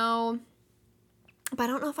don't know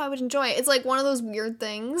if I would enjoy it. It's like one of those weird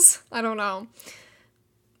things. I don't know.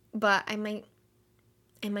 But I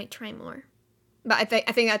might try more. But I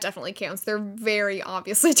think that definitely counts. They're very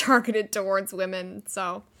obviously targeted towards women,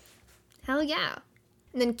 so hell yeah.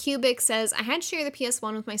 And then Cubic says, I had to share the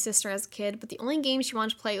PS1 with my sister as a kid, but the only game she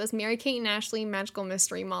wanted to play was Mary-Kate and Ashley Magical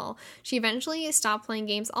Mystery Mall. She eventually stopped playing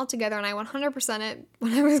games altogether, and I 100% it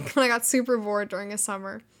when I got super bored during a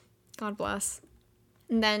summer. God bless.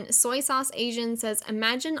 And then Soy Sauce Asian says,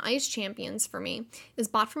 Imagine Ice Champions for me. It was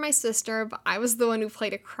bought for my sister, but I was the one who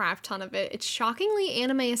played a crap ton of it. It's shockingly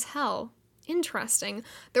anime as hell. Interesting.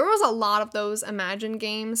 There was a lot of those Imagine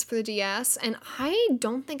games for the DS, and I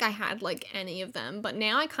don't think I had, like, any of them, but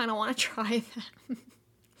now I kind of want to try them.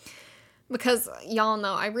 Because, y'all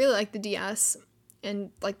know, I really like the DS and,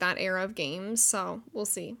 like, that era of games, so we'll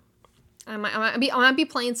see. I might be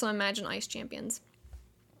playing some Imagine Ice Champions.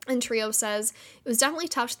 And Trio says, it was definitely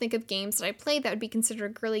tough to think of games that I played that would be considered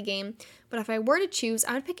a girly game, but if I were to choose,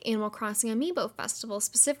 I would pick Animal Crossing Amiibo Festival,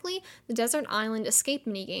 specifically the Desert Island Escape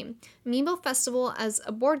minigame. Amiibo Festival as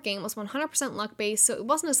a board game was 100% luck-based, so it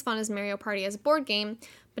wasn't as fun as Mario Party as a board game,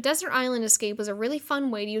 but Desert Island Escape was a really fun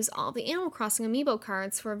way to use all of the Animal Crossing Amiibo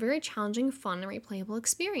cards for a very challenging, fun, and replayable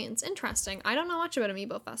experience. Interesting. I don't know much about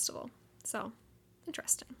Amiibo Festival, so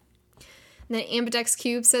interesting. And then Ambidex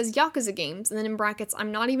Cube says Yakuza games, and then in brackets,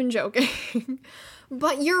 I'm not even joking.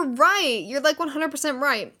 But you're right. You're like 100%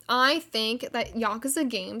 right. I think that Yakuza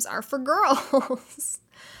games are for girls.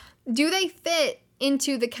 Do they fit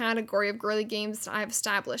into the category of girly games that I've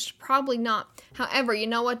established? Probably not. However, you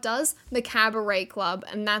know what does? The Cabaret Club,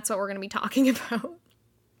 and that's what we're going to be talking about.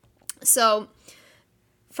 So,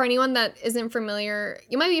 for anyone that isn't familiar,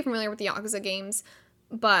 you might be familiar with the Yakuza games,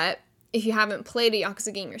 but if you haven't played a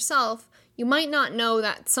Yakuza game yourself, you might not know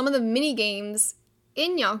that some of the mini games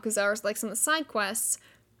in Yakuza, or like some of the side quests,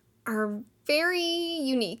 are very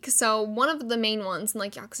unique. So one of the main ones in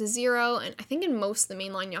like Yakuza 0, and I think in most of the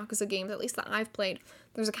mainline Yakuza games, at least that I've played,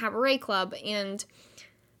 there's a Cabaret Club, and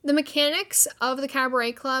the mechanics of the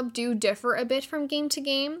Cabaret Club do differ a bit from game to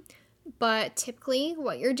game, but typically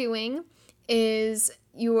what you're doing is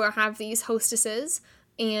you have these hostesses,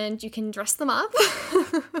 and you can dress them up.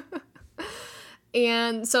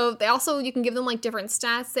 And so you can give them like different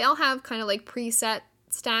stats. They all have kind of like preset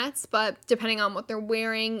stats, but depending on what they're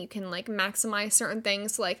wearing, you can like maximize certain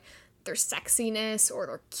things like their sexiness or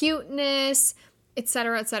their cuteness,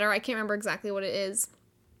 etc., etc. I can't remember exactly what it is.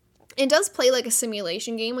 It does play like a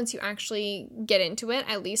simulation game once you actually get into it,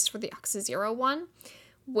 at least for the Yakuza 0 one,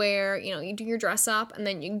 where, you know, you do your dress up and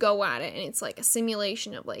then you go at it, and it's like a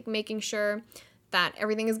simulation of like making sure that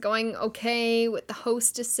everything is going okay with the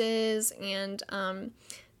hostesses and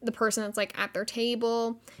the person that's like at their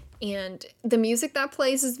table, and the music that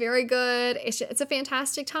plays is very good. It's a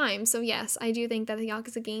fantastic time. So yes, I do think that the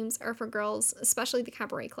Yakuza games are for girls, especially the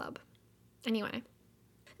Cabaret Club. Anyway.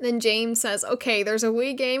 Then James says, okay, there's a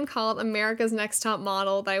Wii game called America's Next Top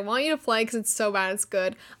Model that I want you to play because it's so bad it's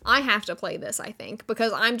good. I have to play this, I think,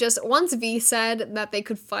 because once V said that they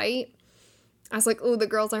could fight, I was like, ooh, the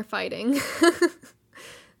girls are fighting.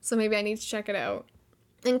 So maybe I need to check it out.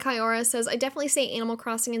 And Kyora says, I definitely say Animal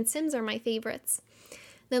Crossing and Sims are my favorites.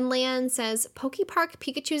 Then Lan says, Pokepark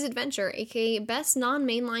Pikachu's Adventure, aka best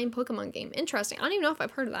non-mainline Pokemon game. Interesting. I don't even know if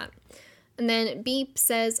I've heard of that. And then Beep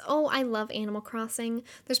says, oh, I love Animal Crossing.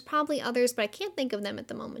 There's probably others, but I can't think of them at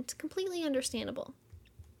the moment. Completely understandable.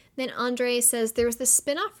 Then Andre says, there was this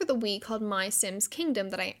spin-off for the Wii called My Sims Kingdom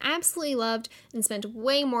that I absolutely loved and spent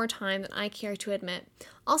way more time than I care to admit.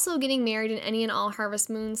 Also getting married in any and all Harvest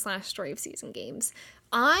Moon / Story of Season games.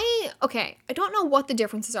 I don't know what the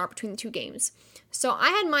differences are between the two games. So I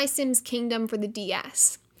had My Sims Kingdom for the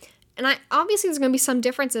DS. And obviously there's going to be some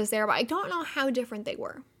differences there, but I don't know how different they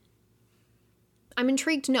were. I'm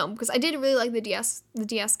intrigued to know because I did really like the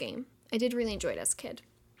DS game. I did really enjoy it as a kid.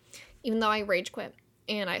 Even though I rage quit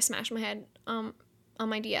and I smashed my head on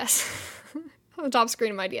my DS. On the top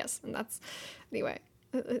screen of my DS. And anyway,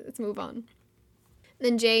 let's move on.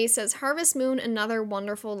 Then Jay says, Harvest Moon, Another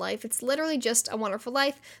Wonderful Life. It's literally just a wonderful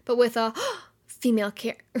life, but with a female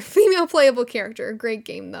playable character. A great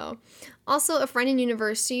game, though. Also, a friend in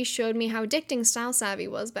university showed me how addicting Style Savvy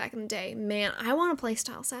was back in the day. Man, I want to play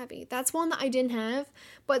Style Savvy. That's one that I didn't have,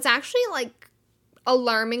 but it's actually,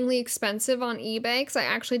 alarmingly expensive on eBay, because I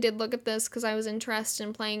actually did look at this because I was interested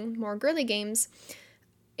in playing more girly games.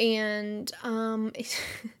 And,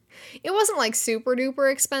 it wasn't, super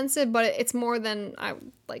duper expensive, but it's more than I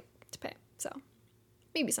would like to pay, so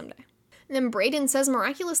maybe someday. And then Brayden says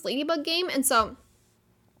Miraculous Ladybug game, and so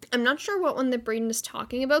I'm not sure what one that Brayden is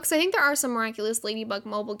talking about, because I think there are some Miraculous Ladybug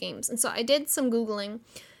mobile games, and so I did some Googling,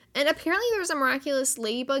 and apparently there's a Miraculous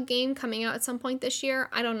Ladybug game coming out at some point this year.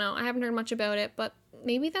 I don't know, I haven't heard much about it, but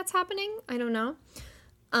maybe that's happening, I don't know.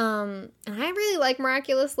 And I really like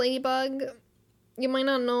Miraculous Ladybug. You might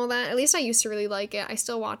not know that, at least I used to really like it. I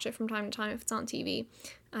still watch it from time to time if it's on TV.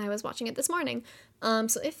 I was watching it this morning.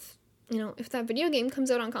 So if that video game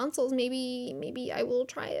comes out on consoles, maybe I will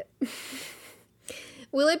try it.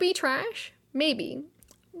 Will it be trash? Maybe,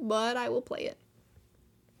 but I will play it.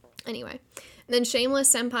 Anyway, and then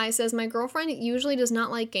Shameless Senpai says, my girlfriend usually does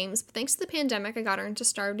not like games, but thanks to the pandemic, I got her into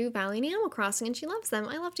Stardew Valley and Animal Crossing, and she loves them.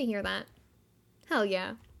 I love to hear that. Hell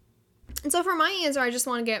yeah. And so for my answer, I just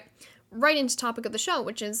want to get right into topic of the show,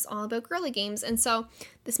 which is all about girly games. And so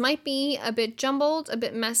this might be a bit jumbled, a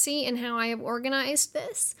bit messy in how I have organized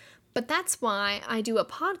this, but that's why I do a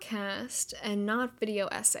podcast and not video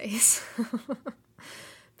essays.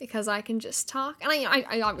 Because I can just talk, and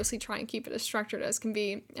I obviously try and keep it as structured as can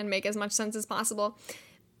be and make as much sense as possible,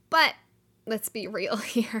 but let's be real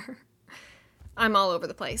here. I'm all over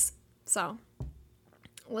the place, so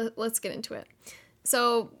let's get into it.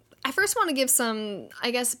 So I first want to give some, I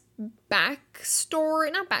guess, not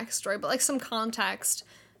backstory, but some context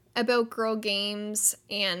about girl games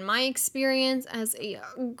and my experience as a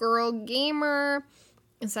girl gamer,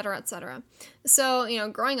 etc., etc. So,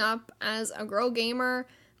 growing up as a girl gamer,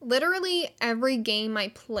 literally every game I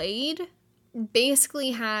played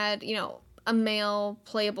basically had, a male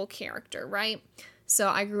playable character, right? So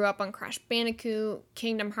I grew up on Crash Bandicoot,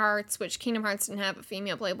 Kingdom Hearts, which Kingdom Hearts didn't have a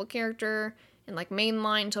female playable character, and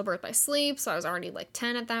mainline until Birth by Sleep, so I was already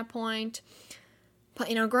 10 at that point. But,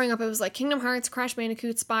 growing up it was Kingdom Hearts, Crash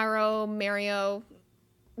Bandicoot, Spyro, Mario,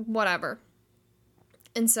 whatever.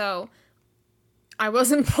 And so I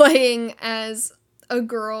wasn't playing as a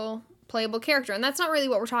girl playable character, and that's not really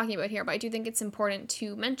what we're talking about here, but I do think it's important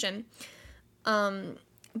to mention.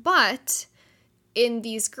 But in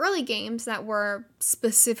these girly games that were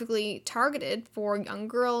specifically targeted for young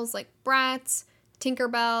girls, like Bratz,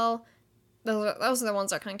 Tinkerbell, those are the ones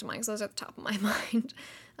that are coming to mind, because those are at the top of my mind.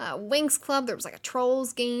 Winx Club, there was a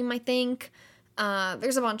Trolls game, I think.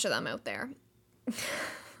 There's a bunch of them out there.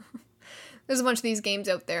 There's a bunch of these games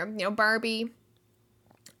out there, Barbie.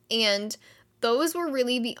 And those were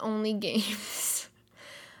really the only games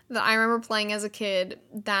that I remember playing as a kid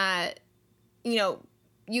that,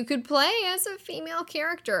 you could play as a female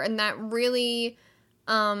character, and that really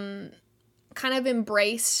kind of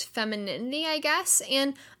embraced femininity, I guess.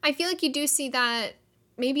 And I feel like you do see that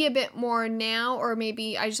maybe a bit more now, or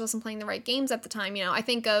maybe I just wasn't playing the right games at the time.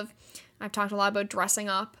 I've talked a lot about dressing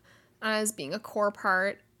up as being a core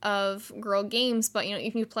part of girl games, but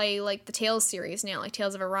if you play the Tales series now,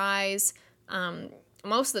 Tales of Arise,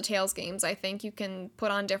 most of the Tales games, I think you can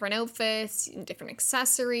put on different outfits and different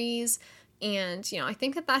accessories, and I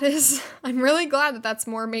think that is, I'm really glad that that's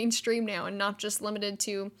more mainstream now and not just limited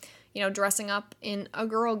to dressing up in a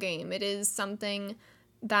girl game. It is something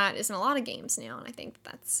that is in a lot of games now, and I think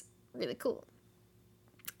that's really cool.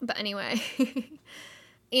 But anyway,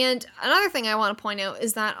 and another thing I want to point out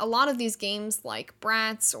is that a lot of these games like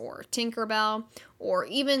Bratz or Tinkerbell, or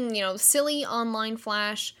even, silly online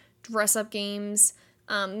Flash dress-up games,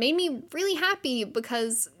 made me really happy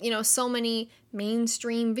because, so many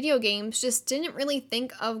mainstream video games just didn't really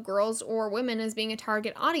think of girls or women as being a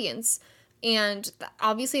target audience. And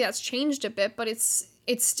obviously that's changed a bit, but it's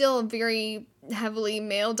still very heavily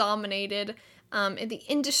male-dominated in the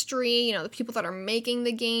industry, the people that are making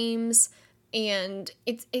the games, and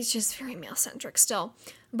it's just very male-centric still.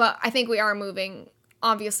 But I think we are moving,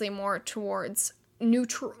 obviously, more towards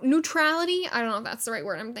neutrality. I don't know if that's the right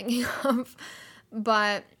word I'm thinking of,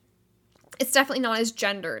 but it's definitely not as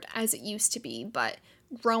gendered as it used to be. But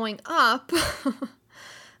growing up,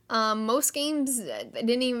 most games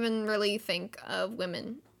didn't even really think of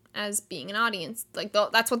women as being an audience. Like,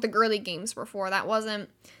 that's what the girly games were for. That wasn't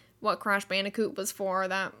what Crash Bandicoot was for.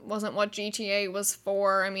 That wasn't what GTA was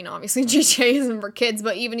for. I mean, obviously GTA isn't for kids,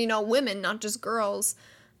 but even, women, not just girls,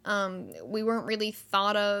 we weren't really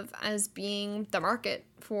thought of as being the market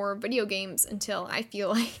for video games until, I feel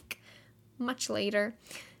like, much later.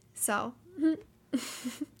 So,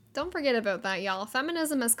 don't forget about that, y'all.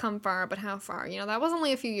 Feminism has come far, but how far? That was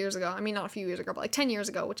only a few years ago. I mean, not a few years ago, but like 10 years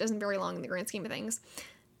ago, which isn't very long in the grand scheme of things.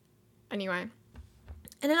 Anyway.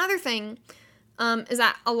 And another thing is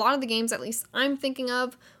that a lot of the games, at least I'm thinking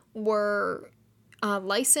of, were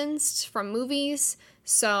licensed from movies.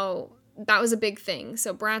 So that was a big thing.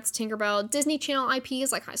 So Bratz, Tinkerbell, Disney Channel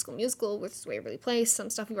IPs like High School Musical, which is Waverly Place, some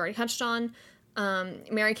stuff we've already touched on.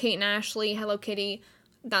 Mary-Kate and Ashley, Hello Kitty,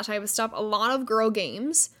 that type of stuff. A lot of girl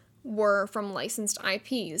games were from licensed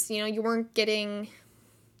IPs. You weren't getting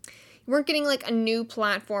like a new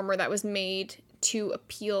platformer that was made to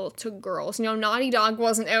appeal to girls. Naughty Dog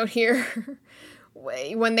wasn't out here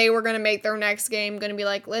when they were going to make their next game, going to be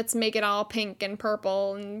like, let's make it all pink and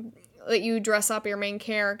purple and let you dress up your main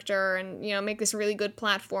character and, make this really good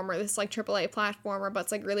platformer, this like AAA platformer, but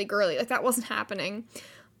it's like really girly. Like, that wasn't happening.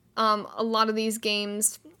 A lot of these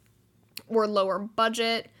games were lower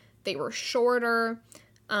budget. They were shorter.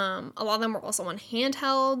 A lot of them were also on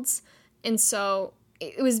handhelds. And so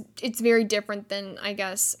it's very different than, I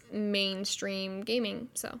guess, mainstream gaming.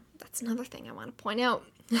 So that's another thing I want to point out.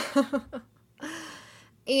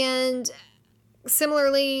 And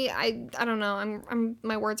similarly, I don't know,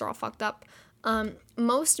 my words are all fucked up.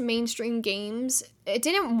 Most mainstream games, it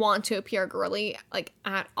didn't want to appear girly, like,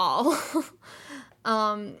 at all.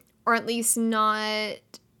 Or at least not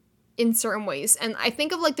in certain ways. And I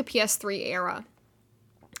think of, like, the PS3 era.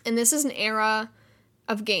 And this is an era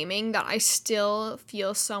of gaming that I still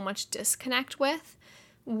feel so much disconnect with,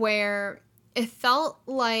 where it felt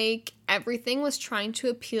like everything was trying to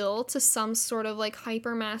appeal to some sort of like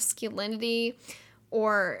hyper masculinity,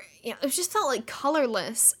 or it just felt like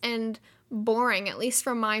colorless and boring, at least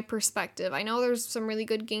from my perspective. I know there's some really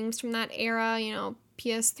good games from that era,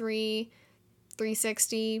 PS3,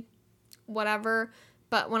 360, whatever,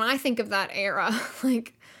 but when I think of that era,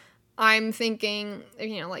 like, I'm thinking,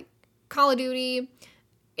 like Call of Duty,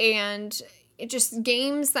 and it just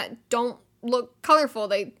games that don't look colorful.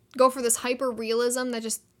 They go for this hyper realism that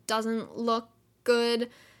just doesn't look good.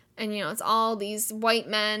 And, it's all these white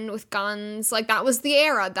men with guns. Like, that was the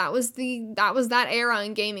era. That was that era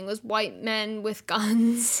in gaming, was white men with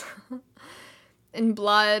guns and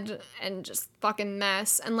blood and just fucking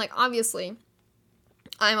mess. And, like, obviously,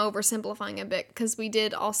 I'm oversimplifying a bit, because we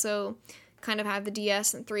did also kind of have the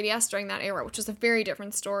DS and 3DS during that era, which was a very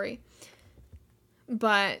different story.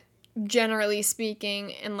 But generally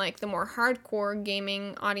speaking, in like the more hardcore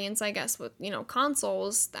gaming audience, I guess, with,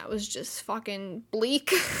 consoles, that was just fucking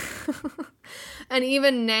bleak. And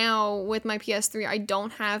even now with my PS3, I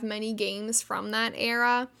don't have many games from that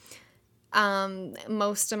era.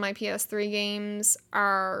 Most of my PS3 games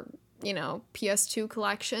are, PS2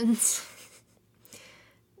 collections.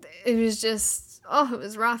 It was just, it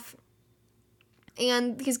was rough.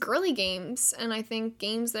 And these girly games, and I think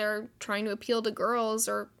games that are trying to appeal to girls,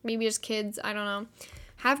 or maybe just kids, I don't know,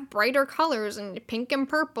 have brighter colors and pink and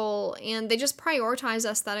purple, and they just prioritize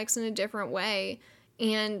aesthetics in a different way.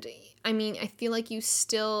 And, I mean, I feel like you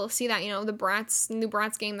still see that, the new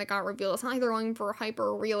Bratz game that got revealed. It's not like they're going for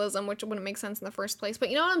hyper realism, which wouldn't make sense in the first place. But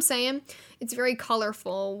you know what I'm saying? It's very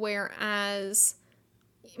colorful, whereas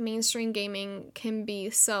mainstream gaming can be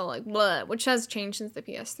so, like, blah, which has changed since the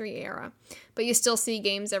PS3 era. But you still see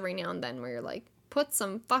games every now and then where you're like, put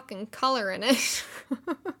some fucking color in it.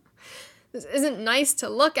 This isn't nice to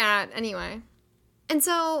look at anyway. And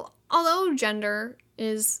so, although gender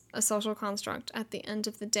is a social construct at the end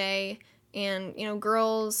of the day, And,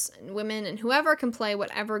 girls and women and whoever can play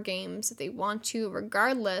whatever games that they want to,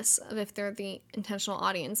 regardless of if they're the intentional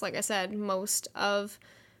audience. Like I said, most of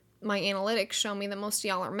my analytics show me that most of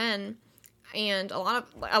y'all are men, and a lot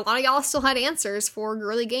of y'all still had answers for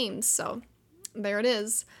girly games, so there it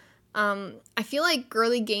is. I feel like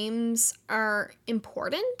girly games are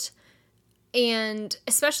important, and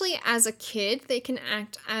especially as a kid, they can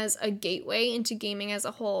act as a gateway into gaming as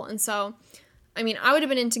a whole. And so, I would have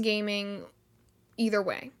been into gaming either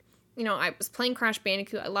way. I was playing Crash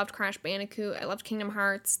Bandicoot. I loved Crash Bandicoot. I loved Kingdom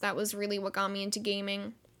Hearts. That was really what got me into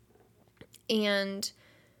gaming. And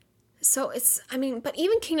so but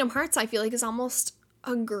even Kingdom Hearts, I feel like, is almost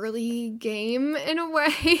a girly game in a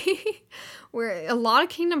way, where a lot of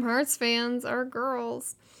Kingdom Hearts fans are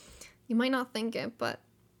girls. You might not think it, but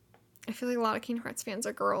I feel like a lot of Kingdom Hearts fans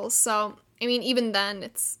are girls. So, even then,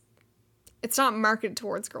 it's not marketed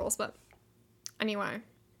towards girls, but anyway,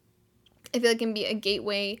 I feel like it can be a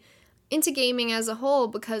gateway into gaming as a whole,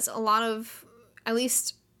 because a lot of, at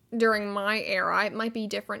least during my era, it might be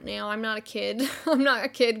different now. I'm not a kid. I'm not a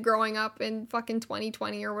kid growing up in fucking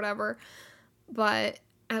 2020 or whatever. But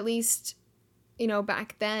at least,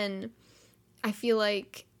 back then, I feel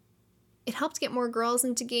like it helped get more girls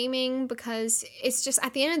into gaming, because it's just,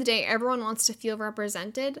 at the end of the day, everyone wants to feel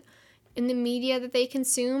represented in the media that they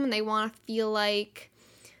consume, and they want to feel like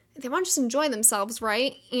they want to just enjoy themselves,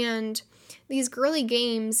 right? And these girly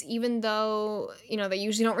games, even though, they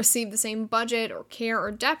usually don't receive the same budget or care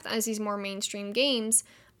or depth as these more mainstream games,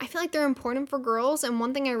 I feel like they're important for girls. And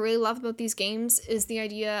one thing I really love about these games is the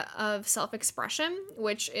idea of self-expression,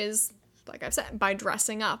 which is, like I've said, by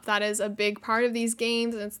dressing up. That is a big part of these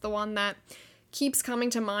games, and it's the one that keeps coming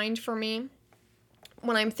to mind for me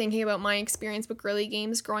when I'm thinking about my experience with girly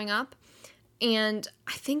games growing up. And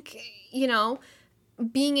I think,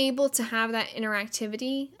 being able to have that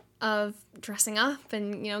interactivity of dressing up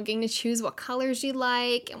and, getting to choose what colors you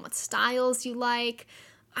like and what styles you like,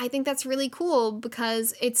 I think that's really cool,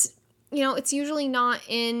 because it's usually not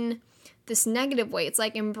in this negative way. It's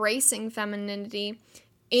like embracing femininity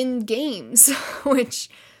in games, which,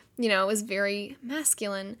 is very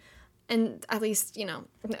masculine, and at least,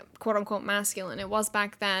 quote unquote masculine. It was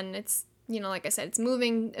back then. It's, like I said, it's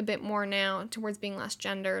moving a bit more now towards being less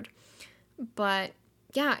gendered, but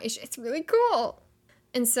yeah, it's really cool.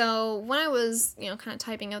 And so when I was, kind of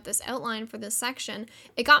typing out this outline for this section,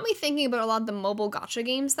 it got me thinking about a lot of the mobile gacha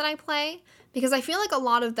games that I play, because I feel like a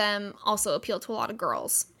lot of them also appeal to a lot of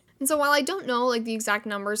girls. And so while I don't know, like, the exact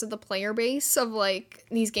numbers of the player base of, like,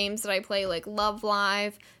 these games that I play, like Love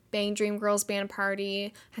Live, Bang Dream Girls Band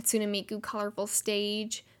Party, Hatsune Miku Colorful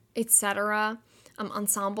Stage, etc.,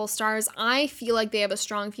 Ensemble Stars, I feel like they have a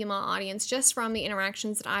strong female audience just from the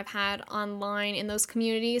interactions that I've had online in those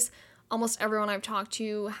communities. Almost everyone I've talked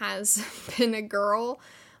to has been a girl.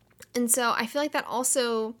 And so I feel like that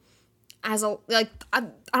also, I don't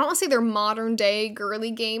want to say they're modern day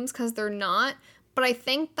girly games, because they're not, but I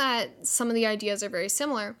think that some of the ideas are very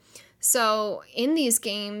similar. So in these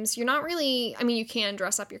games, you're not really, you can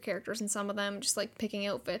dress up your characters in some of them, just like picking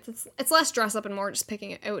outfits. It's less dress up and more just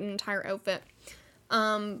picking out an entire outfit.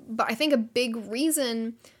 But I think a big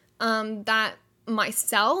reason that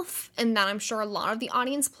myself, and that I'm sure a lot of the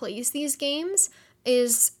audience plays these games,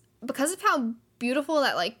 is because of how beautiful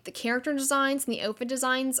that, like, the character designs and the outfit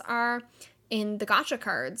designs are in the gacha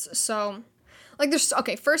cards. So, like,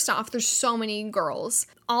 first off, there's so many girls.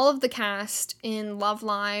 All of the cast in Love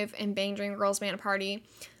Live and Bang Dream Girls Band Party,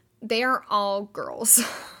 they are all girls.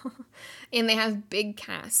 And they have big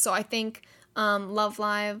casts. So I think Love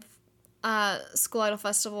Live, School Idol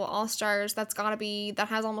Festival All-Stars, that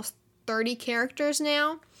has almost 30 characters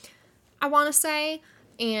now, I want to say.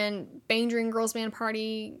 And Bang Dream Girls Band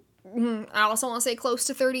Party, I also want to say close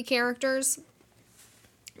to 30 characters,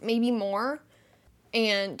 maybe more.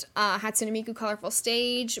 And Hatsune Miku Colorful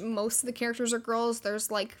Stage, most of the characters are girls. There's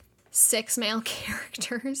like 6 male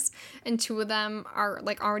characters, and 2 of them are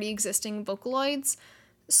like already existing Vocaloids.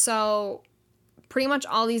 So pretty much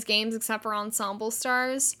all these games, except for Ensemble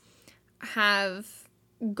Stars, have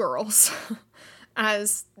girls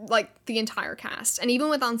as like the entire cast. And even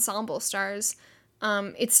with Ensemble Stars,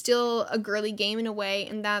 it's still a girly game in a way,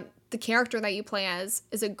 in that the character that you play as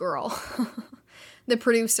is a girl. The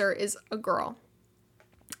producer is a girl.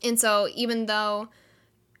 And so even though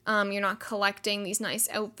you're not collecting these nice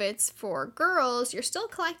outfits for girls, you're still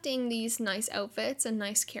collecting these nice outfits and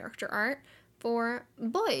nice character art for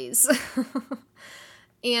boys.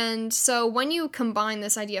 And so when you combine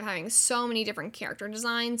this idea of having so many different character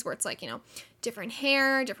designs, where it's like, different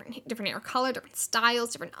hair, different hair color, different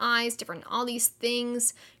styles, different eyes, different all these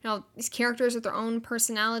things. These characters with their own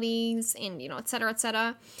personalities and, et cetera, et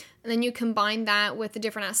cetera. And then you combine that with the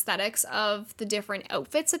different aesthetics of the different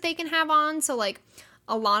outfits that they can have on. So, like,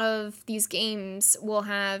 a lot of these games will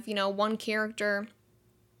have, one character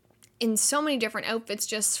in so many different outfits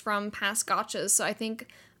just from past gachas. So I think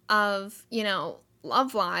of,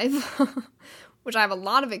 Love Live, which I have a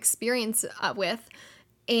lot of experience with,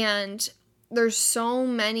 and there's so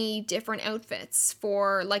many different outfits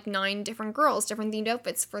for like 9 different girls, different themed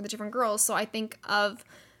outfits for the different girls. So I think of,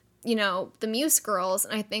 the Muse girls,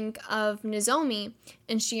 and I think of Nozomi,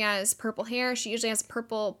 and she has purple hair. She usually has a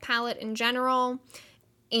purple palette in general,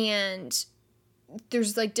 and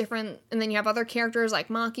there's like different, and then you have other characters like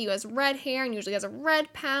Maki, who has red hair and usually has a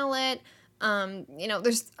red palette.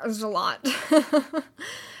 There's a lot.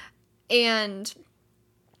 And,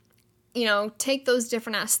 take those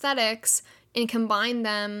different aesthetics and combine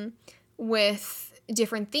them with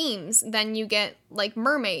different themes. Then you get like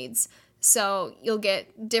mermaids. So you'll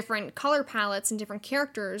get different color palettes and different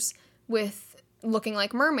characters with looking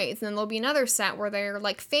like mermaids. And then there'll be another set where they're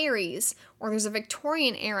like fairies, or there's a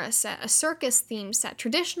Victorian era set, a circus themed set,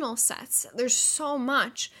 traditional sets. There's so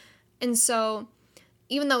much. And so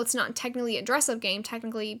even though it's not technically a dress-up game,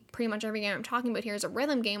 technically pretty much every game I'm talking about here is a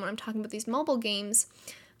rhythm game when I'm talking about these mobile games,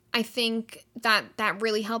 I think that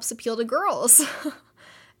really helps appeal to girls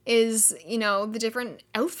is, the different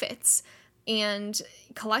outfits and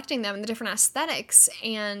collecting them and the different aesthetics.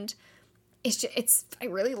 And I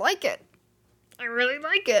really like it. I really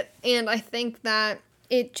like it. And I think that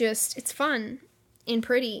it's fun and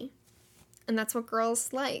pretty. And that's what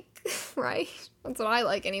girls like, right? That's what I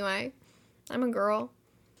like anyway. I'm a girl.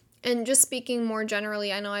 And just speaking more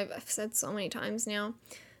generally, I know I've said so many times now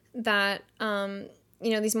that,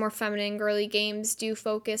 these more feminine, girly games do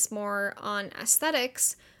focus more on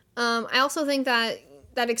aesthetics. I also think that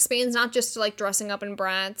expands not just to, like, dressing up in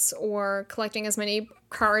Bratz or collecting as many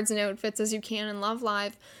cards and outfits as you can in Love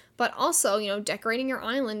Live, but also, decorating your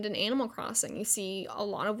island in Animal Crossing. You see a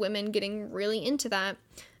lot of women getting really into that.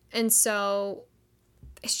 And so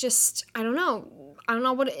it's just, I don't know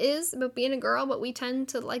what it is about being a girl, but we tend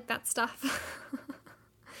to like that stuff.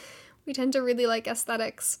 We tend to really like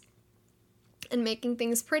aesthetics and making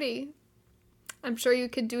things pretty. I'm sure you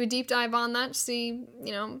could do a deep dive on that to see,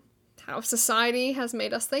 how society has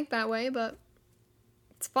made us think that way, but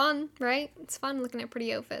it's fun, right? It's fun looking at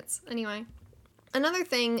pretty outfits. Anyway, another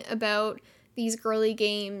thing about these girly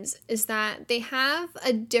games is that they have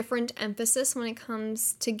a different emphasis when it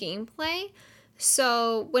comes to gameplay.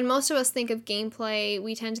 So when most of us think of gameplay,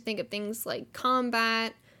 we tend to think of things like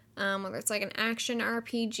combat, whether it's like an action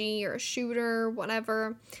RPG or a shooter,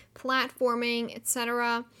 whatever, platforming,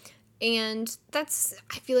 etc. And that's,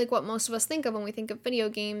 I feel like, what most of us think of when we think of video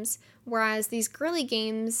games, whereas these girly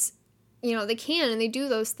games, they can and they do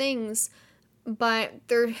those things, but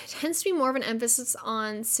there tends to be more of an emphasis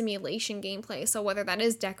on simulation gameplay. So whether that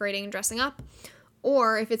is decorating and dressing up,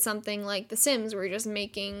 or if it's something like The Sims, where you're just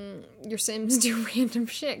making your Sims do random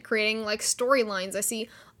shit, creating, like, storylines. I see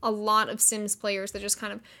a lot of Sims players that just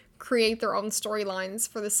kind of create their own storylines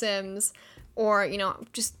for The Sims, or,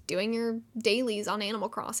 just doing your dailies on Animal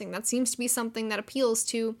Crossing. That seems to be something that appeals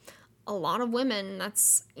to a lot of women.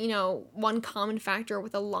 That's, one common factor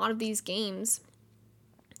with a lot of these games.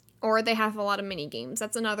 Or they have a lot of mini games.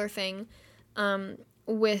 That's another thing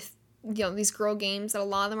with, these girl games, that a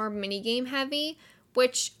lot of them are mini game heavy,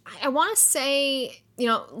 which I want to say,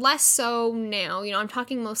 less so now. I'm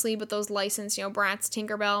talking mostly about those licensed, Bratz,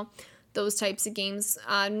 Tinkerbell, those types of games.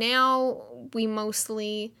 Now we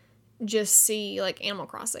mostly just see, like, Animal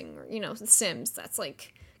Crossing or, The Sims. That's,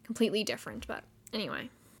 like, completely different. But anyway.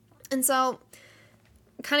 And so,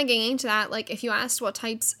 kind of getting into that, like, if you asked what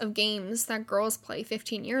types of games that girls play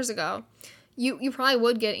 15 years ago, you probably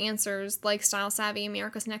would get answers like Style Savvy,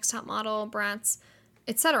 America's Next Top Model, Bratz,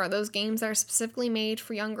 etc. Those games that are specifically made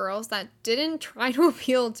for young girls that didn't try to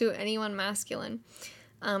appeal to anyone masculine.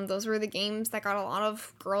 Those were the games that got a lot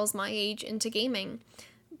of girls my age into gaming.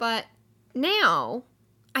 But now,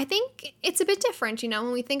 I think it's a bit different,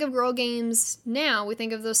 when we think of girl games now, we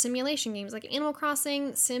think of those simulation games like Animal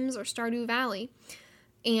Crossing, Sims, or Stardew Valley.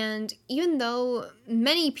 And even though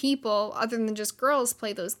many people, other than just girls,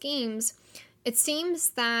 play those games, it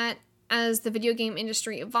seems that as the video game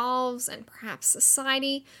industry evolves, and perhaps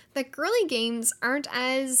society, that girly games aren't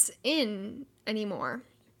as in anymore.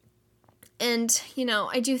 And,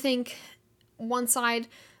 I do think one side,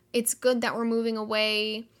 it's good that we're moving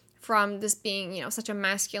away from this being, such a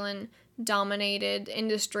masculine-dominated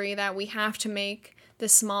industry that we have to make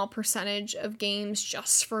this small percentage of games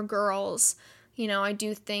just for girls. You know, I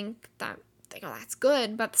do think that that's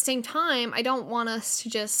good, but at the same time, I don't want us to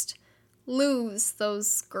just lose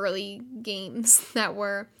those girly games that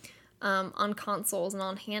were on consoles and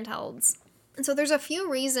on handhelds. And so there's a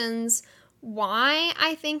few reasons why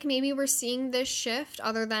I think maybe we're seeing this shift,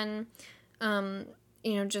 other than,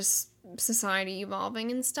 just society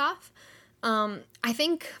evolving and stuff. I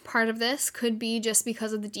think part of this could be just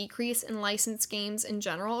because of the decrease in licensed games in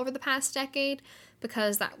general over the past decade,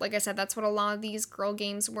 because that, like I said, that's what a lot of these girl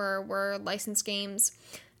games were licensed games.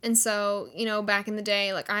 And so, back in the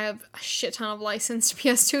day, like, I have a shit ton of licensed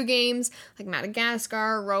PS2 games, like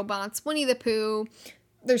Madagascar, Robots, Winnie the Pooh.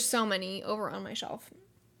 There's so many over on my shelf.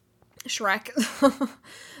 Shrek.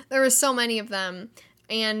 There were so many of them.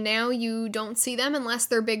 And now you don't see them unless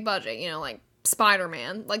they're big budget, like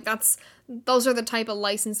Spider-Man. Like, those are the type of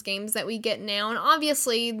licensed games that we get now. And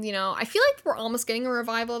obviously, I feel like we're almost getting a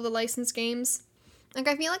revival of the licensed games. Like,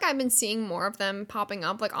 I feel like I've been seeing more of them popping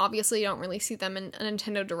up. Like, obviously, you don't really see them in a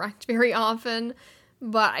Nintendo Direct very often.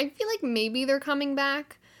 But I feel like maybe they're coming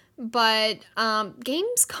back. But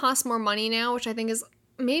games cost more money now, which I think is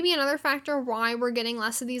maybe another factor why we're getting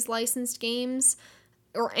less of these licensed games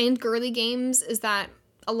and girly games, is that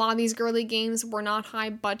a lot of these girly games were not high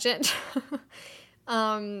budget.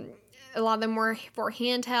 A lot of them were for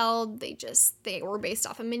handheld. They were based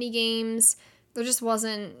off of mini games. There just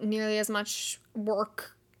wasn't nearly as much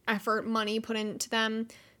work, effort, money put into them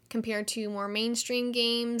compared to more mainstream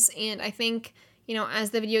games. And I think,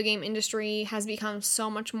 as the video game industry has become so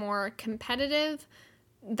much more competitive,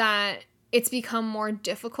 that it's become more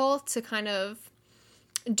difficult to kind of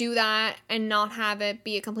do that and not have it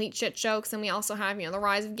be a complete shit show. Because then we also have, the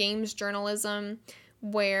rise of games journalism,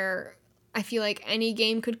 where I feel like any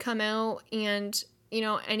game could come out and,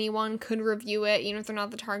 anyone could review it, even if they're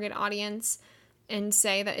not the target audience, and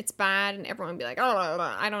say that it's bad, and everyone would be like,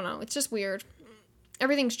 oh, I don't know. It's just weird.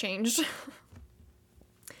 Everything's changed.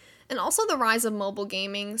 And also the rise of mobile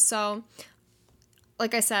gaming. So,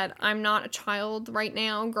 like I said, I'm not a child right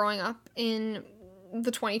now growing up in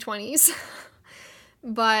the 2020s.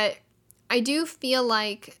 But I do feel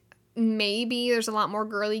like maybe there's a lot more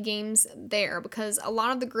girly games there, because a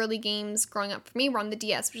lot of the girly games growing up for me were on the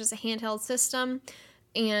DS, which is a handheld system.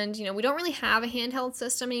 And, we don't really have a handheld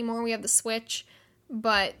system anymore. We have the Switch.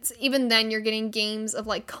 But even then, you're getting games of,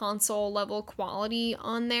 like, console-level quality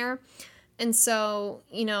on there. And so,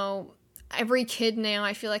 every kid now,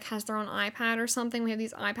 I feel like, has their own iPad or something. We have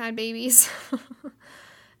these iPad babies.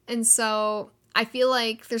 And so I feel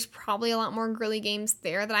like there's probably a lot more girly games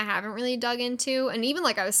there that I haven't really dug into. And even,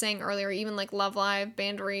 like I was saying earlier, even, like, Love Live,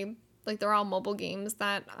 Bandery, like, they're all mobile games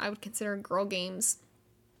that I would consider girl games.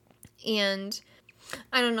 And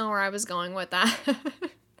I don't know where I was going with that.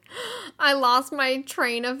 I lost my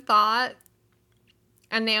train of thought,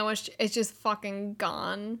 and now it's just fucking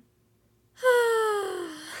gone.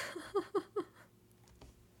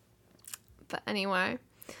 But anyway,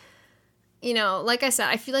 like I said,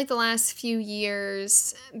 I feel like the last few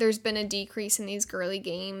years, there's been a decrease in these girly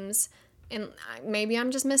games, and maybe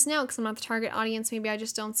I'm just missing out because I'm not the target audience. Maybe I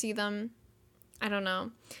just don't see them. I don't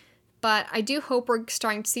know. But I do hope we're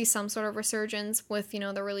starting to see some sort of resurgence with,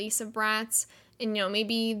 the release of Bratz. And,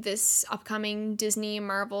 maybe this upcoming Disney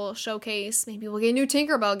Marvel showcase, maybe we'll get a new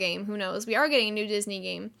Tinkerbell game. Who knows? We are getting a new Disney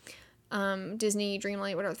game. Disney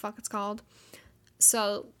Dreamlight, whatever the fuck it's called.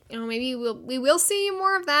 So, maybe we will see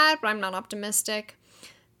more of that, but I'm not optimistic.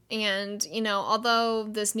 And, although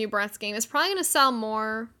this new Bratz game is probably going to sell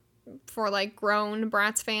more for, like, grown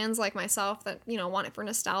Bratz fans like myself that, want it for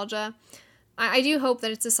nostalgia, I do hope that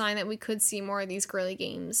it's a sign that we could see more of these girly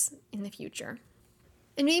games in the future.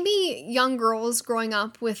 And maybe young girls growing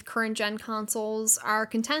up with current gen consoles are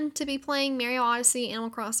content to be playing Mario Odyssey, Animal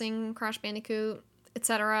Crossing, Crash Bandicoot,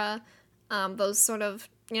 etc. Those sort of,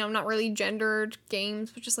 not really gendered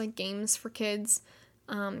games, but just like games for kids.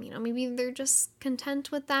 Maybe they're just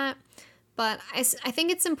content with that. But I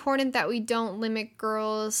think it's important that we don't limit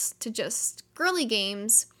girls to just girly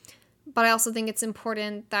games. But I also think it's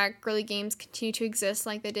important that girly games continue to exist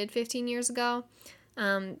like they did 15 years ago.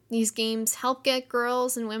 These games help get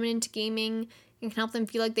girls and women into gaming and can help them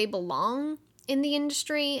feel like they belong in the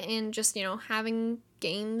industry, and just, having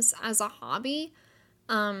games as a hobby.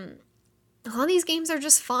 A lot of these games are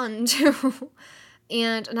just fun too.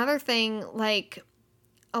 And another thing, like,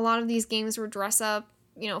 a lot of these games were dress up,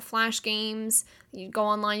 flash games. You go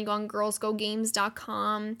online, you go on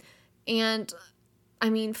girlsgogames.com, and I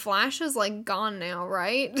mean, Flash is, like, gone now,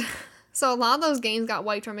 right? So a lot of those games got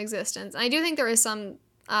wiped from existence. And I do think there is some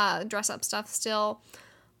dress-up stuff still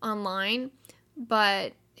online,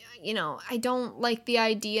 but I don't like the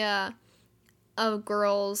idea of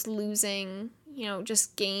girls losing,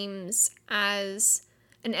 just games as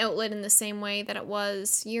an outlet in the same way that it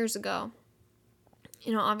was years ago.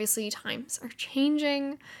 Obviously times are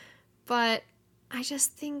changing, but I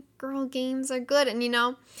just think girl games are good.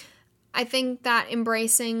 And, I think that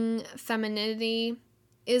embracing femininity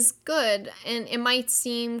is good. And it might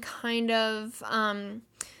seem kind of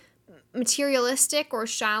materialistic or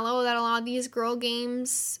shallow that a lot of these girl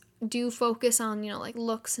games do focus on, like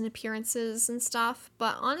looks and appearances and stuff.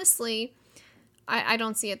 But honestly, I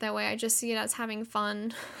don't see it that way. I just see it as having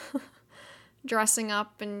fun. Dressing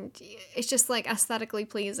up, and it's just like aesthetically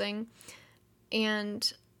pleasing.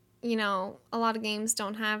 And a lot of games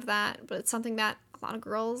don't have that, but it's something that a lot of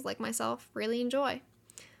girls like myself really enjoy.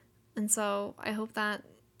 And so I hope that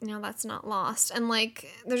that's not lost. And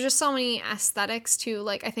like there's just so many aesthetics too.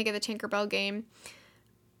 Like I think of the Tinkerbell game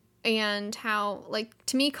and how, like,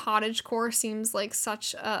 to me cottagecore seems like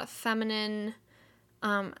such a feminine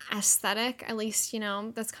aesthetic. At least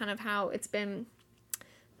that's kind of how it's been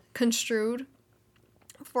construed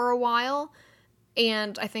for a while.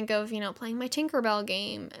 And I think of playing my Tinkerbell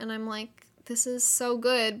game, and I'm like, this is so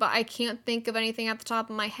good, but I can't think of anything at the top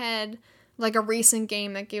of my head, like a recent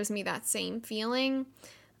game that gives me that same feeling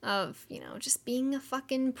of just being a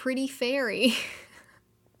fucking pretty fairy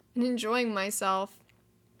and enjoying myself.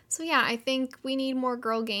 So yeah, I think we need more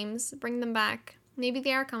girl games. Bring them back. Maybe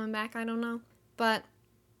they are coming back, I don't know, but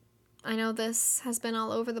I know this has been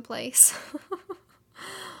all over the place.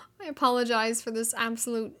 I apologize for this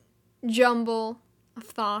absolute jumble of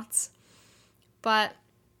thoughts, but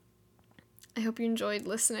I hope you enjoyed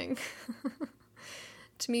listening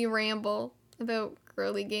to me ramble about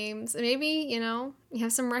girly games. And maybe, you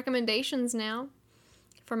have some recommendations now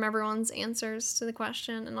from everyone's answers to the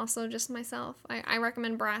question, and also just myself. I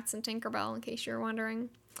recommend Bratz and Tinkerbell, in case you're wondering.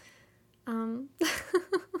 But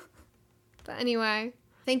anyway,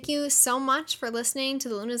 thank you so much for listening to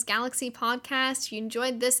the Luna's Galaxy podcast. If you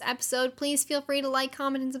enjoyed this episode, please feel free to like,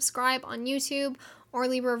 comment, and subscribe on YouTube or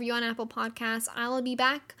leave a review on Apple Podcasts. I will be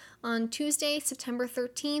back on Tuesday, September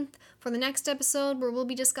 13th for the next episode where we'll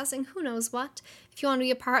be discussing who knows what. If you want to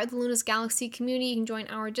be a part of the Luna's Galaxy community, you can join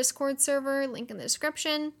our Discord server, link in the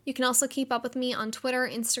description. You can also keep up with me on Twitter,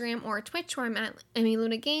 Instagram, or Twitch, where I'm at Emmy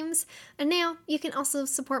Luna Games. And now you can also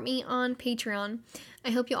support me on Patreon.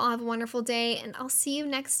 I hope you all have a wonderful day, and I'll see you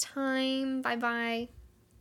next time. Bye-bye.